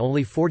time when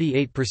only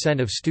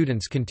 48% of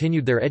students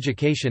continued their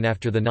education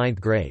after the 9th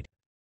grade.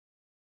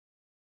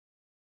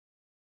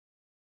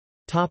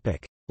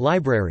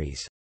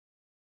 Libraries.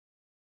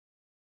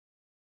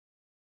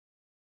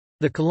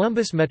 The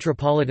Columbus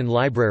Metropolitan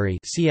Library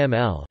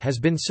 (CML) has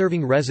been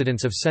serving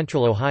residents of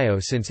Central Ohio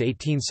since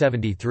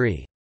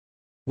 1873.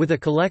 With a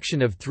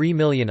collection of 3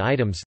 million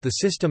items, the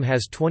system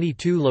has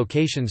 22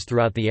 locations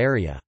throughout the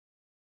area.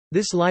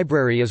 This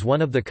library is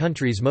one of the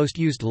country's most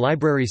used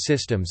library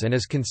systems and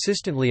is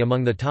consistently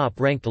among the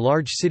top-ranked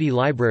large city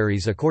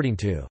libraries according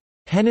to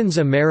Hennen's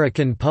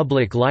American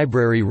Public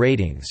Library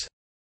Ratings.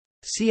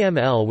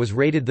 CML was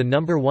rated the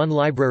 #1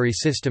 library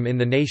system in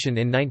the nation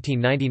in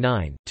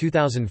 1999,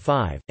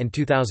 2005, and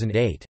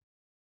 2008.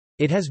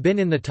 It has been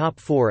in the top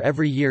 4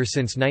 every year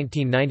since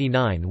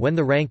 1999 when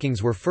the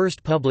rankings were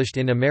first published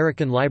in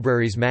American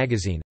Libraries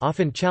magazine,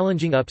 often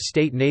challenging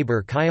upstate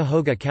neighbor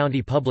Cuyahoga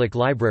County Public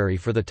Library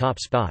for the top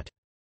spot.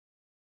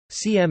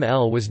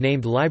 CML was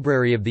named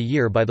Library of the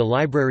Year by the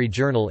Library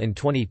Journal in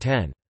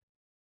 2010.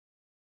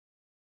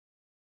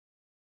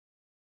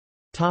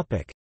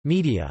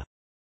 Media.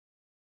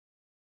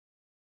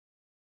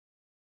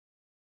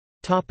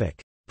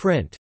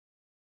 Print.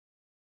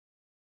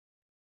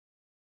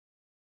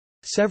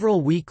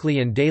 Several weekly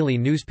and daily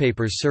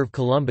newspapers serve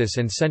Columbus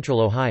and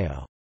Central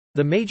Ohio.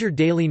 The major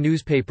daily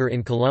newspaper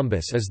in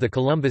Columbus is the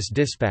Columbus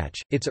Dispatch.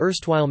 Its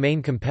erstwhile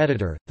main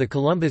competitor, the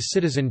Columbus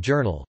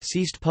Citizen-Journal,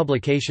 ceased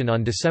publication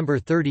on December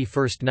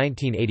 31,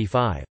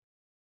 1985.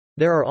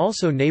 There are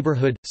also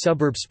neighborhood,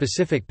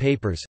 suburb-specific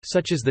papers,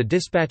 such as the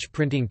Dispatch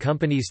Printing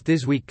Company's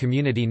Thisweek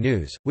Community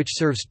News, which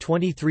serves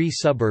 23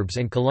 suburbs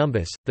and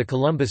Columbus, the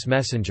Columbus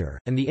Messenger,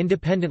 and the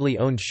independently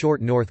owned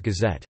Short North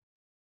Gazette.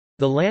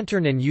 The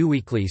Lantern and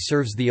U-Weekly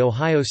serves the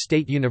Ohio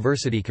State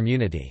University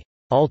community.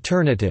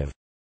 Alternative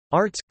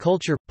arts,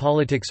 culture,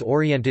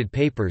 politics-oriented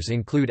papers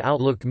include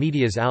Outlook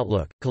Media's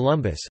Outlook,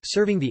 Columbus,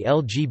 serving the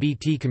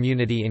LGBT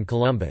community in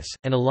Columbus,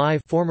 and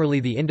Alive, formerly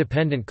the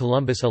independent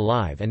Columbus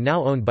Alive and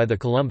now owned by the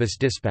Columbus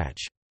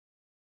Dispatch.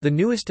 The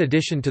newest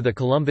addition to the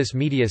Columbus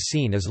media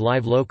scene is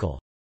Live Local.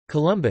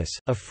 Columbus,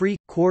 a free,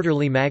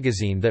 quarterly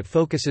magazine that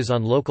focuses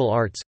on local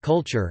arts,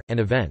 culture, and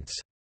events.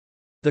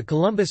 The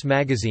Columbus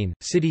Magazine,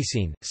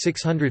 CityScene,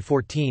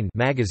 614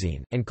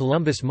 magazine, and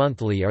Columbus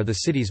Monthly are the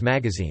city's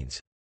magazines.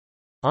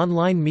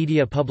 Online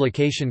media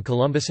publication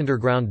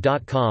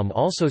ColumbusUnderground.com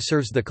also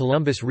serves the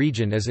Columbus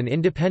region as an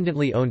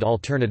independently owned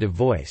alternative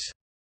voice.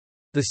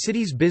 The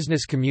city's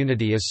business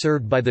community is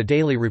served by the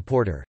Daily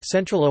Reporter,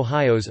 Central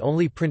Ohio's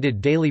only printed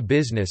daily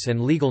business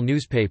and legal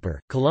newspaper,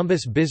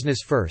 Columbus Business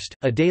First,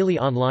 a daily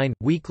online,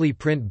 weekly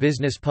print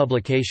business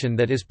publication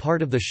that is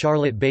part of the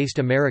Charlotte-based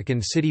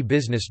American City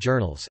Business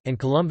Journals, and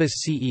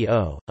Columbus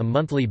CEO, a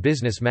monthly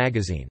business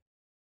magazine.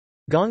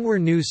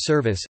 Gongwer News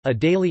Service, a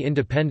daily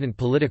independent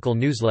political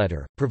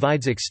newsletter,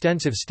 provides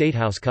extensive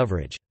statehouse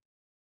coverage.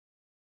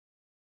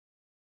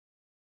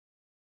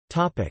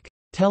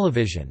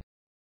 Television.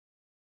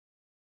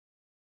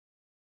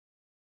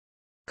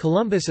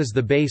 Columbus is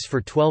the base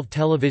for 12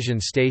 television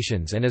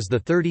stations and is the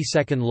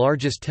 32nd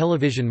largest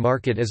television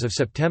market as of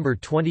September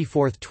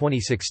 24,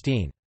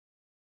 2016.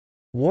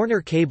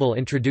 Warner Cable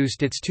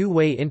introduced its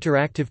two-way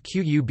interactive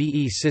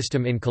QUBE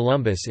system in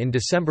Columbus in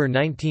December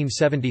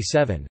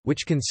 1977,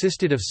 which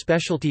consisted of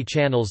specialty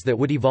channels that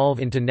would evolve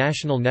into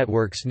national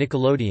networks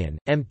Nickelodeon,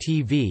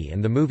 MTV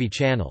and the Movie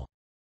Channel.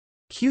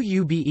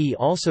 QUBE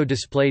also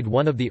displayed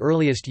one of the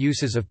earliest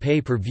uses of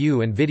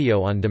pay-per-view and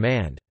video on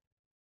demand.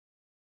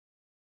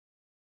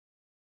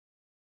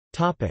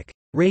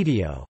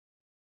 Radio.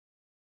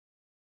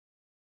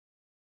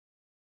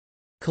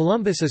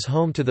 Columbus is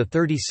home to the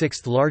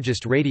 36th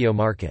largest radio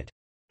market.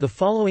 The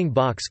following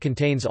box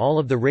contains all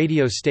of the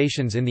radio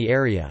stations in the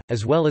area,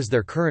 as well as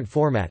their current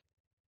format.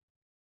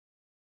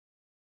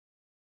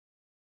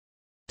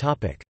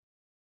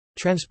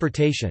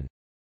 Transportation.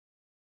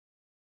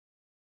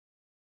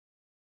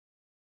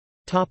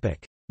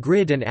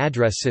 Grid and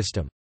address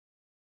system.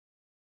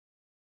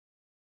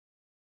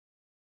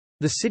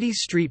 The city's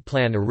street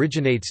plan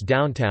originates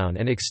downtown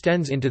and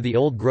extends into the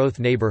old-growth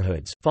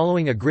neighborhoods,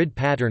 following a grid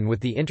pattern with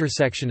the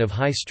intersection of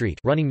High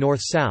Street running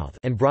north-south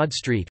and Broad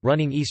Street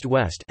running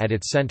east-west at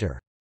its center.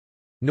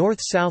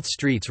 North-south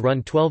streets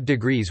run 12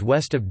 degrees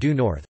west of due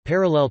north,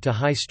 parallel to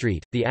High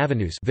Street. The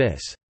avenues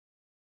vis.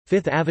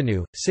 5th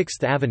Avenue,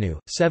 6th Avenue,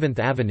 7th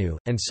Avenue,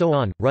 and so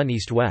on, run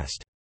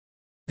east-west.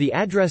 The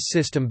address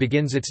system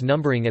begins its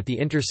numbering at the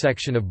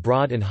intersection of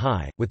Broad and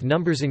High, with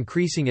numbers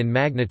increasing in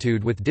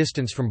magnitude with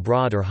distance from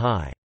Broad or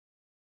High.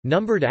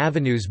 Numbered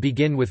avenues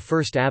begin with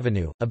 1st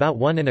Avenue, about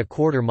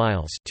 1¼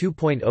 miles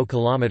 (2.0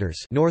 kilometers)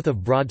 north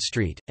of Broad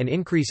Street, and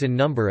increase in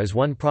number as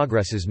one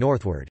progresses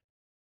northward.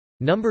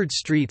 Numbered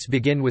streets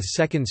begin with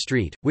 2nd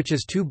Street, which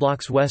is 2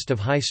 blocks west of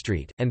High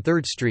Street, and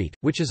 3rd Street,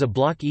 which is a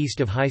block east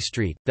of High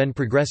Street, then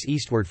progress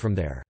eastward from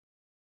there.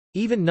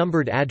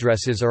 Even-numbered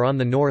addresses are on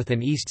the north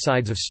and east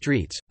sides of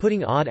streets,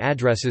 putting odd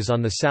addresses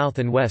on the south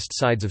and west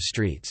sides of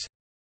streets.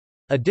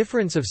 A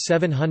difference of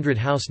 700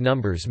 house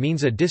numbers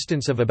means a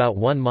distance of about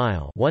 1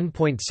 mile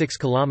 (1.6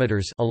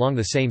 kilometers) along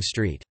the same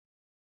street.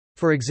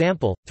 For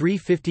example,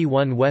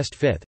 351 West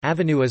 5th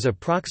Avenue is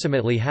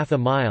approximately half a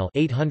mile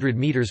 (800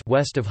 meters)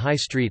 west of High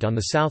Street on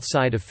the south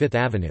side of 5th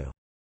Avenue.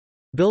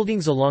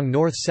 Buildings along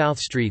north-south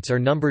streets are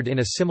numbered in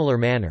a similar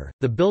manner.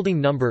 The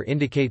building number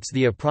indicates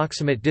the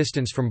approximate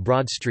distance from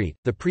Broad Street.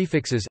 The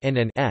prefixes N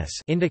and S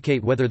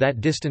indicate whether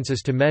that distance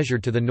is to measure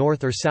to the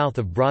north or south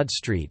of Broad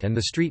Street, and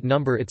the street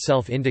number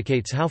itself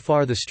indicates how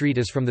far the street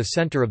is from the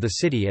center of the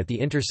city at the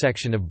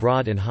intersection of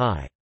Broad and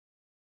High.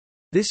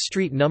 This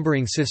street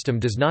numbering system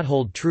does not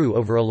hold true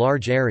over a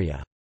large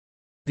area.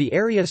 The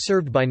area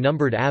served by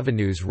numbered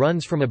avenues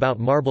runs from about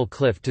Marble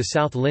Cliff to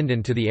South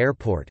Linden to the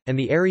airport, and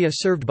the area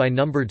served by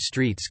numbered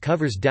streets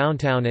covers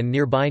downtown and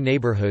nearby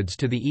neighborhoods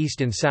to the east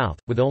and south,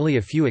 with only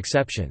a few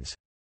exceptions.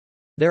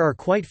 There are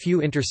quite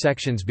few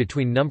intersections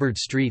between numbered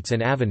streets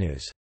and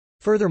avenues.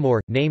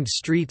 Furthermore, named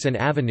streets and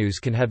avenues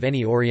can have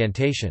any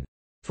orientation.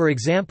 For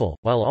example,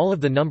 while all of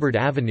the numbered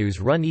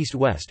avenues run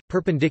east-west,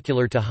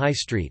 perpendicular to High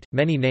Street,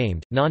 many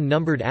named,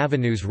 non-numbered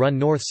avenues run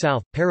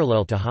north-south,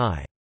 parallel to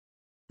High.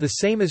 The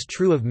same is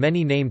true of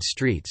many named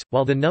streets.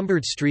 While the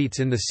numbered streets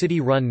in the city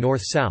run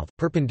north-south,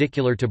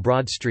 perpendicular to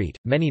Broad Street,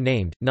 many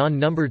named,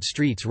 non-numbered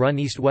streets run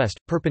east-west,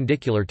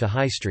 perpendicular to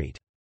High Street.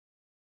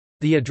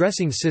 The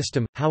addressing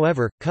system,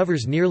 however,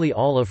 covers nearly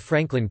all of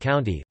Franklin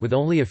County, with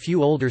only a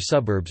few older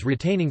suburbs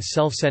retaining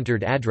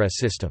self-centered address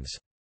systems.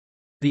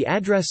 The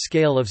address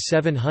scale of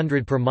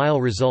 700 per mile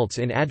results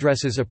in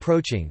addresses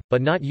approaching,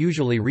 but not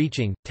usually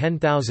reaching,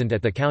 10,000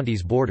 at the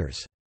county's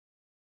borders.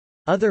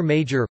 Other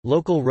major,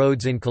 local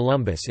roads in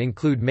Columbus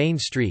include Main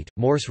Street,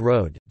 Morse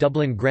Road,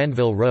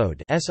 Dublin-Granville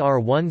Road SR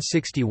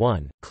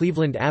 161,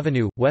 Cleveland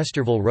Avenue,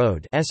 Westerville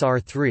Road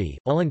SR 3,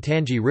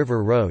 Olentangy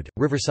River Road,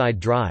 Riverside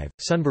Drive,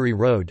 Sunbury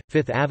Road,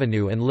 5th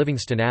Avenue and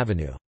Livingston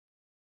Avenue.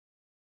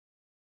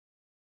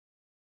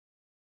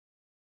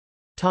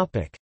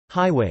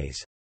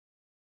 Highways.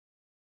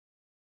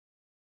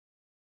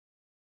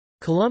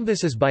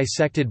 Columbus is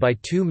bisected by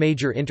two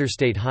major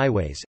interstate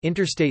highways,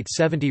 Interstate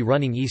 70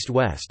 running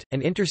east-west,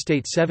 and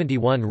Interstate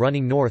 71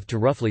 running north to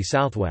roughly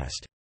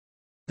southwest.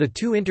 The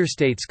two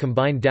interstates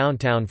combine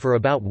downtown for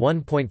about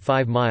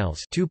 1.5 miles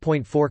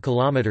 (2.4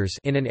 kilometers)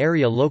 in an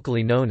area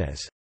locally known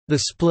as the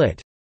Split,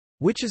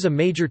 which is a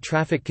major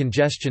traffic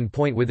congestion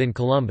point within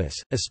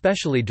Columbus,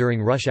 especially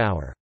during rush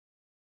hour.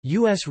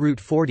 U.S.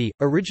 Route 40,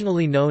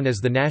 originally known as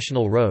the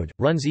National Road,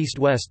 runs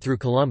east-west through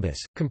Columbus,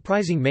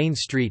 comprising Main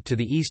Street to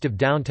the east of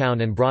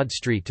downtown and Broad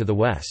Street to the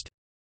west.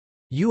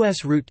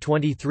 U.S. Route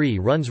 23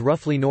 runs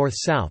roughly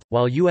north-south,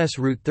 while U.S.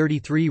 Route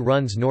 33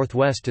 runs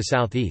northwest to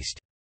southeast.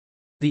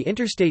 The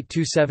Interstate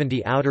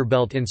 270 outer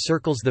belt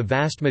encircles the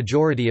vast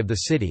majority of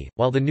the city,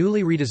 while the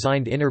newly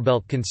redesigned inner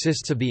belt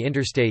consists of the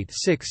Interstate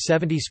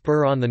 670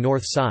 spur on the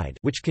north side,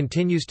 which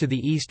continues to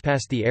the east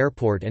past the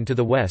airport and to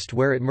the west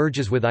where it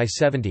merges with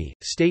I-70,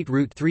 State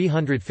Route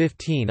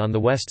 315 on the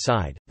west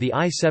side, the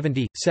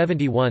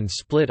I-70-71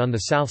 split on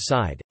the south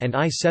side, and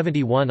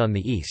I-71 on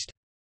the east.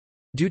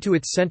 Due to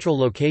its central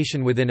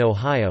location within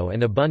Ohio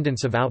and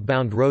abundance of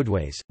outbound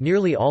roadways,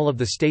 nearly all of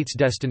the state's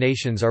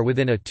destinations are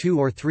within a 2-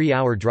 or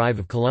 3-hour drive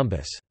of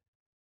Columbus.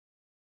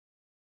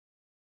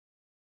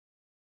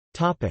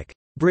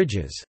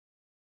 Bridges.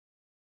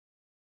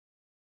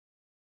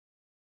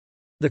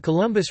 The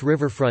Columbus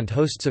riverfront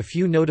hosts a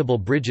few notable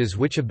bridges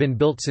which have been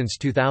built since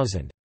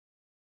 2000.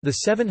 The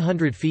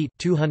 700 feet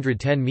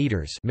 (210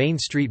 meters) Main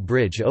Street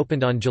Bridge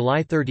opened on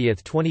July 30,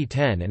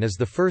 2010 and is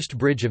the first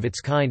bridge of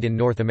its kind in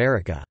North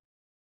America.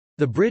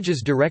 The bridge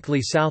is directly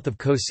south of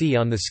Cossey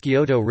on the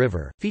Scioto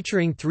River,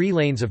 featuring 3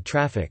 lanes of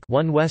traffic,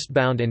 one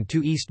westbound and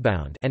 2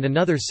 eastbound, and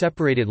another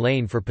separated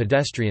lane for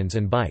pedestrians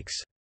and bikes.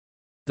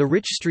 The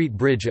Rich Street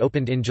Bridge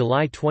opened in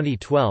July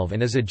 2012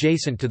 and is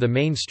adjacent to the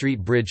Main Street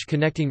Bridge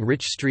connecting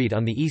Rich Street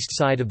on the east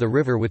side of the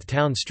river with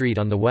Town Street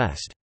on the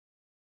west.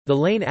 The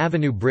Lane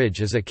Avenue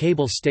Bridge is a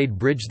cable-stayed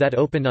bridge that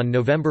opened on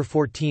November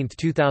 14,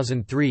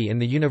 2003 in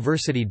the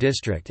University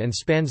District and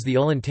spans the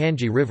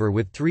Olentangy River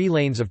with 3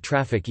 lanes of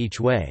traffic each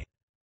way.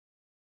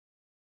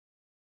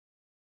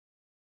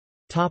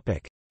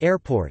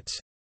 Airports.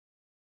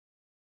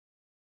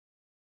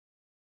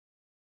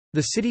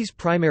 The city's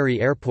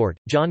primary airport,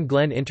 John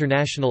Glenn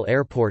International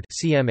Airport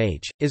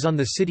 (CMH), is on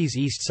the city's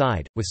east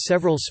side, with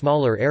several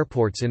smaller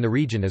airports in the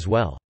region as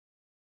well.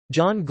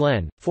 John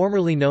Glenn,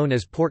 formerly known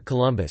as Port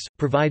Columbus,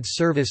 provides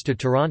service to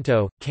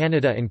Toronto,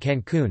 Canada and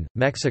Cancun,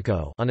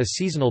 Mexico on a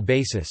seasonal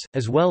basis,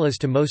 as well as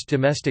to most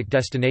domestic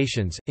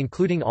destinations,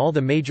 including all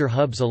the major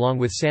hubs along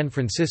with San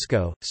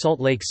Francisco, Salt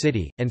Lake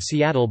City, and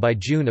Seattle by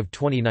June of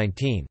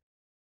 2019.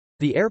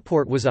 The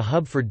airport was a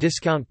hub for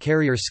discount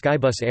carrier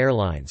Skybus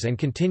Airlines and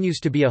continues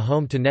to be a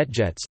home to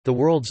NetJets, the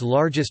world's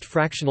largest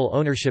fractional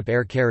ownership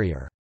air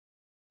carrier.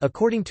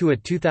 According to a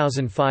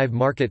 2005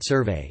 market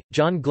survey,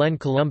 John Glenn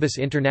Columbus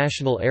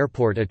International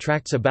Airport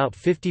attracts about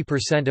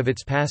 50% of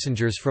its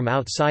passengers from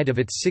outside of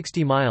its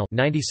 60-mile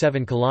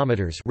 (97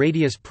 kilometers)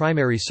 radius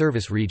primary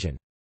service region.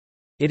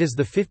 It is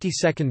the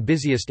 52nd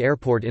busiest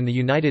airport in the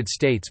United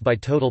States by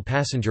total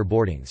passenger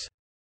boardings.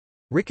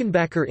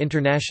 Rickenbacker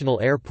International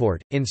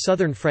Airport, in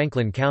southern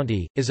Franklin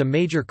County, is a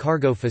major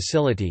cargo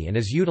facility and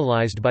is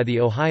utilized by the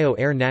Ohio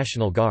Air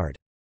National Guard.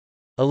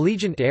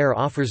 Allegiant Air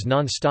offers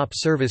non-stop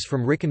service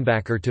from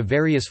Rickenbacker to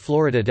various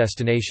Florida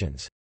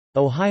destinations.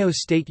 Ohio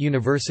State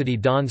University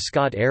Don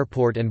Scott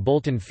Airport and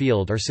Bolton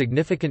Field are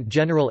significant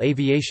general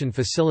aviation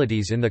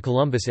facilities in the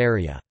Columbus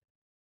area.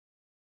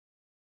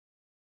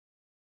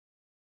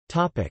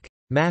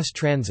 Mass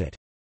transit.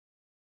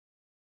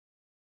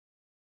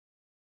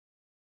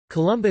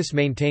 Columbus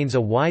maintains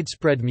a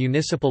widespread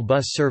municipal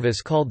bus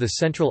service called the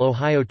Central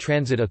Ohio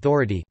Transit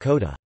Authority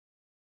 (COTA).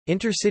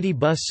 Intercity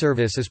bus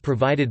service is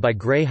provided by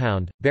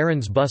Greyhound,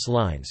 Barron's Bus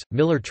Lines,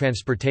 Miller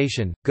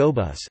Transportation,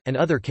 GoBus, and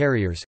other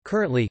carriers.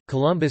 Currently,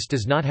 Columbus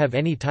does not have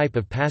any type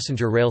of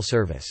passenger rail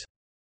service.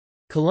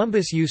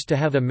 Columbus used to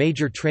have a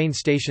major train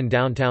station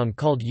downtown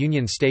called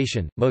Union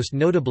Station, most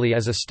notably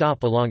as a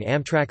stop along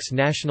Amtrak's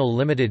National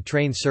Limited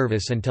Train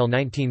Service until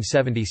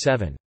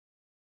 1977.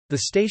 The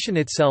station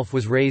itself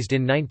was raised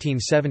in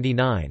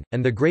 1979,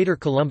 and the Greater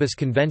Columbus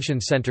Convention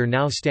Center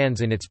now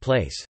stands in its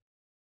place.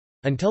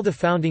 Until the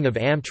founding of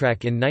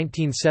Amtrak in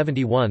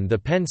 1971, the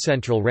Penn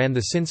Central ran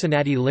the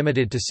Cincinnati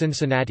Limited to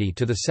Cincinnati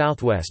to the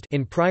southwest.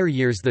 In prior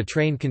years the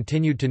train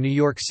continued to New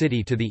York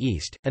City to the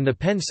east, and the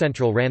Penn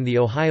Central ran the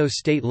Ohio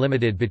State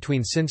Limited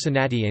between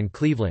Cincinnati and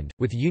Cleveland,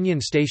 with Union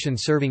Station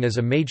serving as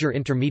a major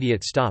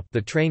intermediate stop,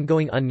 the train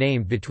going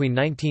unnamed between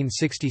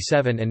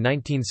 1967 and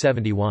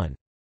 1971.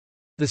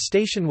 The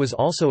station was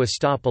also a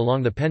stop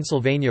along the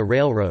Pennsylvania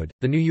Railroad,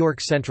 the New York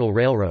Central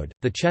Railroad,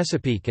 the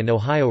Chesapeake and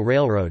Ohio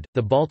Railroad,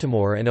 the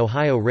Baltimore and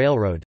Ohio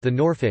Railroad, the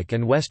Norfolk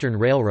and Western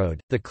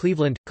Railroad, the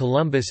Cleveland,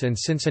 Columbus and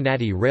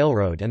Cincinnati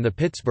Railroad and the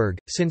Pittsburgh,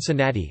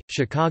 Cincinnati,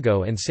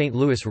 Chicago and St.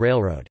 Louis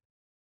Railroad.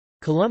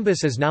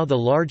 Columbus is now the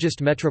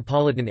largest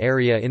metropolitan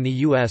area in the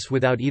U.S.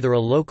 without either a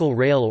local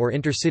rail or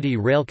intercity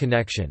rail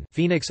connection.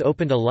 Phoenix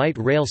opened a light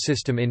rail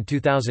system in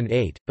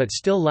 2008, but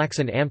still lacks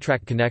an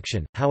Amtrak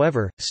connection.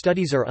 However,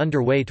 studies are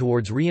underway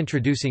towards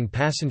reintroducing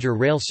passenger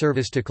rail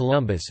service to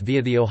Columbus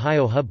via the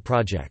Ohio Hub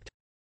project.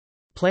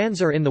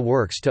 Plans are in the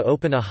works to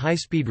open a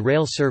high-speed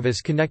rail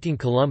service connecting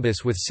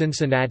Columbus with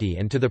Cincinnati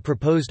and to the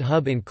proposed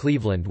hub in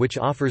Cleveland, which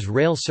offers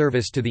rail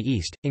service to the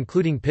east,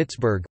 including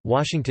Pittsburgh,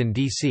 Washington,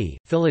 D.C.,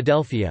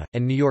 Philadelphia,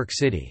 and New York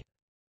City.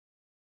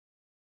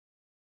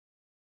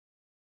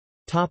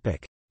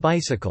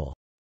 Bicycle.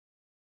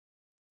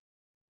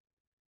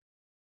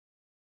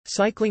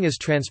 Cycling as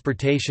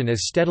transportation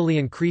is steadily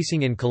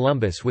increasing in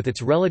Columbus with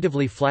its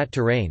relatively flat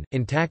terrain,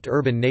 intact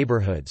urban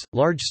neighborhoods,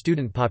 large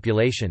student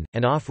population,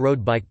 and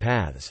off-road bike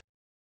paths.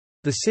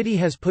 The city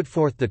has put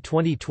forth the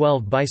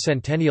 2012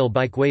 Bicentennial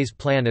Bikeways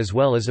Plan as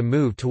well as a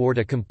move toward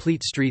a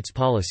complete streets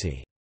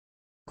policy.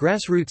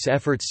 Grassroots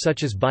efforts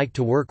such as Bike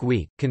to Work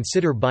Week,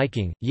 Consider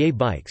Biking, Yay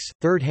Bikes,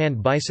 Third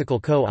Hand Bicycle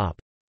Co-op,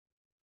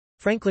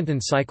 Franklinton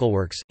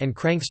Cycleworks, and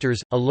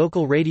Cranksters, a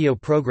local radio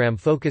program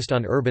focused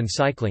on urban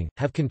cycling,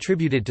 have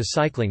contributed to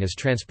cycling as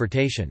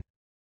transportation.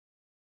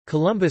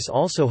 Columbus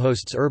also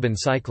hosts urban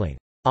cycling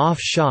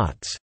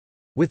off-shots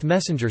with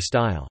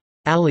messenger-style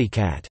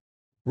alley-cat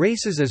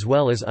races as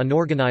well as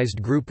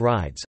unorganized group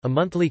rides, a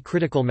monthly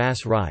critical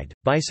mass ride,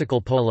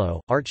 bicycle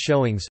polo, art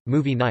showings,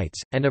 movie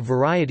nights, and a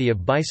variety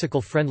of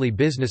bicycle-friendly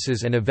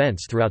businesses and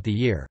events throughout the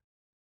year.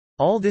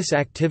 All this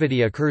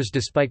activity occurs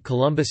despite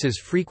Columbus's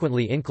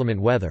frequently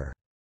inclement weather.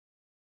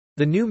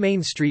 The new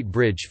Main Street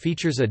Bridge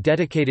features a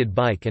dedicated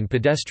bike and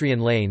pedestrian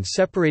lane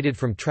separated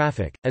from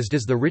traffic, as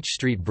does the Rich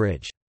Street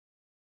Bridge.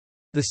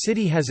 The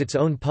city has its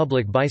own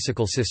public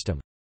bicycle system.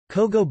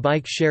 Kogo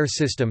Bike Share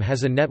System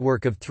has a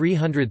network of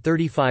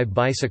 335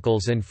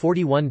 bicycles and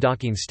 41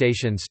 docking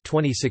stations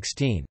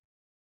 2016.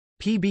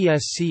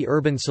 PBSC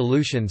Urban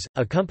Solutions,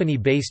 a company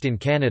based in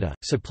Canada,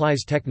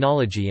 supplies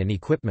technology and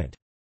equipment.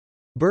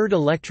 Bird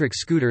electric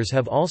scooters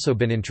have also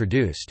been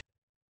introduced.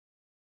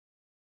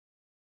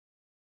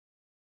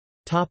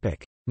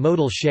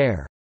 Modal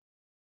share.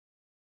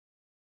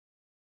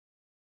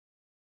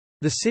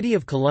 The city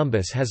of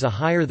Columbus has a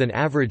higher than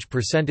average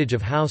percentage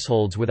of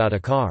households without a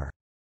car.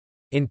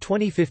 In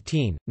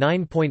 2015,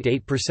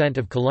 9.8%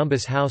 of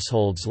Columbus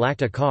households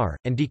lacked a car,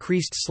 and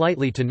decreased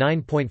slightly to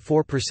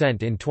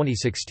 9.4% in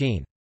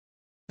 2016.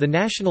 The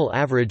national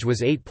average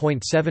was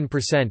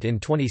 8.7% in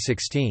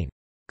 2016.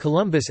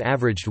 Columbus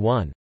averaged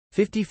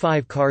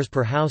 1.55 cars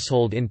per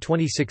household in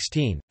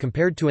 2016,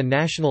 compared to a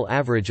national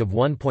average of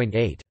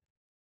 1.8.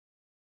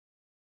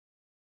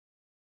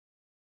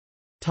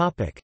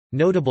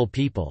 Notable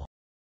people.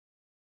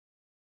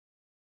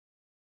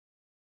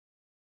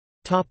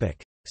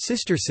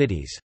 Sister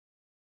cities.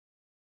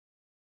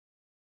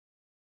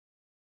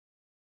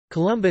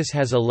 Columbus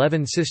has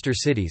 11 sister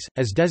cities,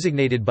 as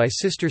designated by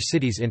Sister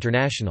Cities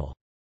International.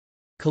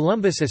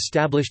 Columbus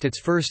established its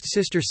first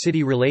sister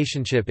city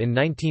relationship in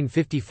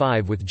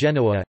 1955 with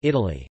Genoa,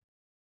 Italy.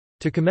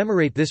 To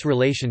commemorate this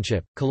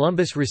relationship,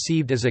 Columbus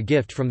received as a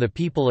gift from the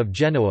people of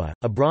Genoa,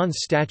 a bronze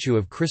statue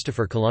of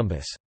Christopher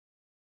Columbus.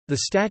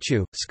 The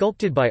statue,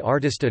 sculpted by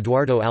artist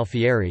Edoardo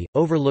Alfieri,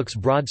 overlooks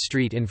Broad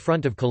Street in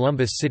front of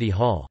Columbus City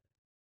Hall.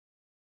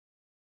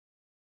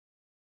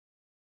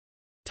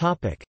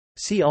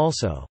 See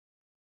also: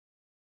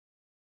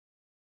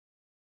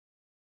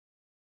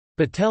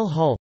 Battelle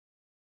Hall,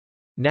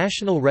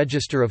 National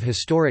Register of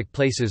Historic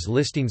Places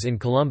listings in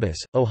Columbus,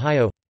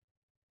 Ohio.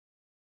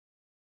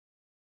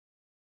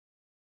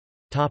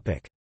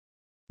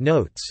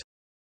 Notes.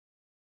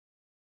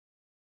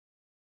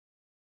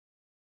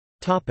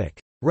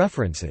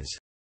 References.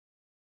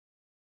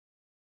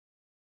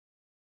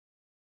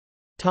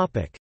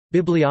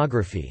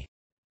 Bibliography.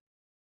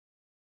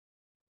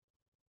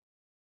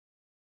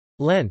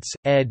 Lentz,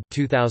 ed.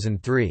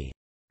 2003.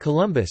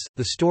 Columbus,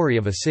 The Story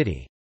of a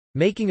City.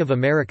 Making of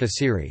America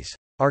Series.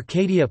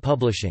 Arcadia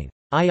Publishing.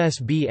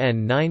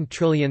 ISBN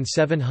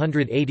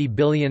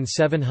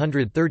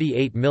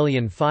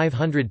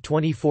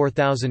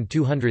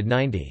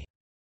 9780738524290.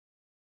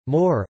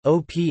 Moore,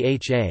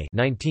 O.P.H.A.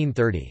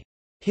 1930.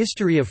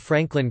 History of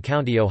Franklin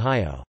County,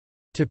 Ohio.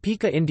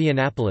 Topeka,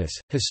 Indianapolis,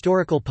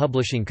 Historical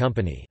Publishing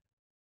Company.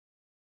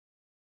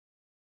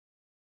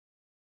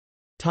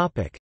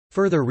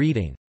 Further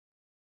reading.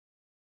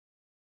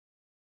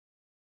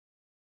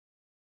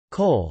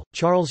 Cole,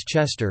 Charles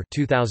Chester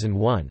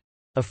 2001.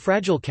 A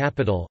Fragile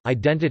Capital,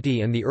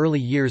 Identity and the Early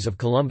Years of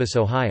Columbus,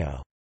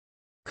 Ohio.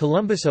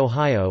 Columbus,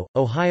 Ohio,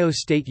 Ohio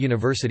State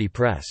University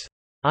Press.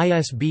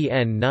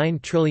 ISBN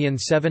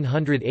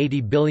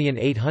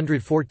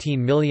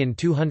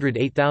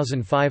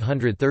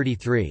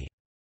 9780814208533.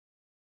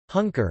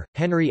 Hunker,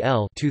 Henry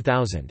L.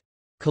 2000.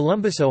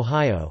 Columbus,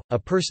 Ohio, A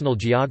Personal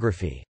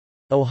Geography.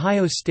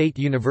 Ohio State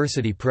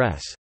University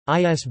Press.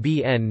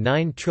 ISBN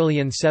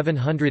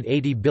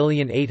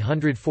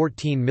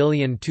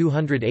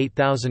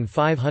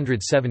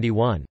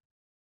 9780814208571.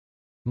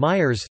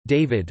 Myers,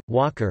 David,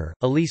 Walker,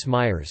 Elise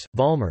Myers,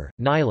 Vollmer,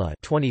 Nyla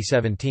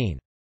 2017.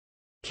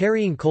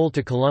 Carrying Coal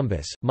to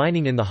Columbus,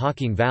 Mining in the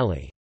Hocking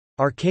Valley.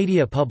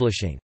 Arcadia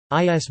Publishing.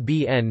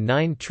 ISBN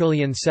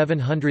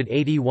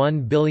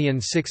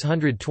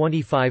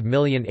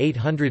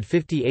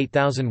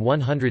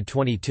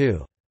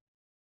 9781625858122.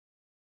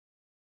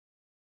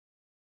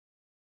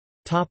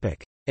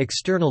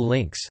 External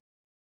links.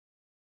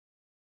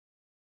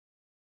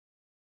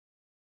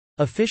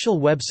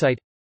 Official website.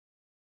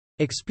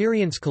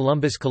 Experience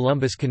Columbus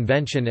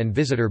Convention and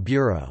Visitor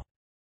Bureau.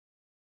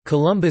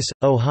 Columbus,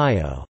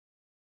 Ohio.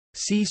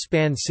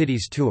 C-SPAN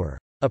Cities Tour.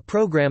 A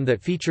program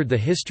that featured the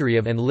history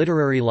of and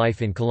literary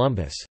life in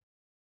Columbus.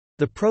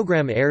 The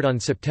program aired on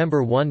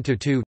September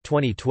 1–2,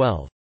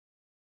 2012.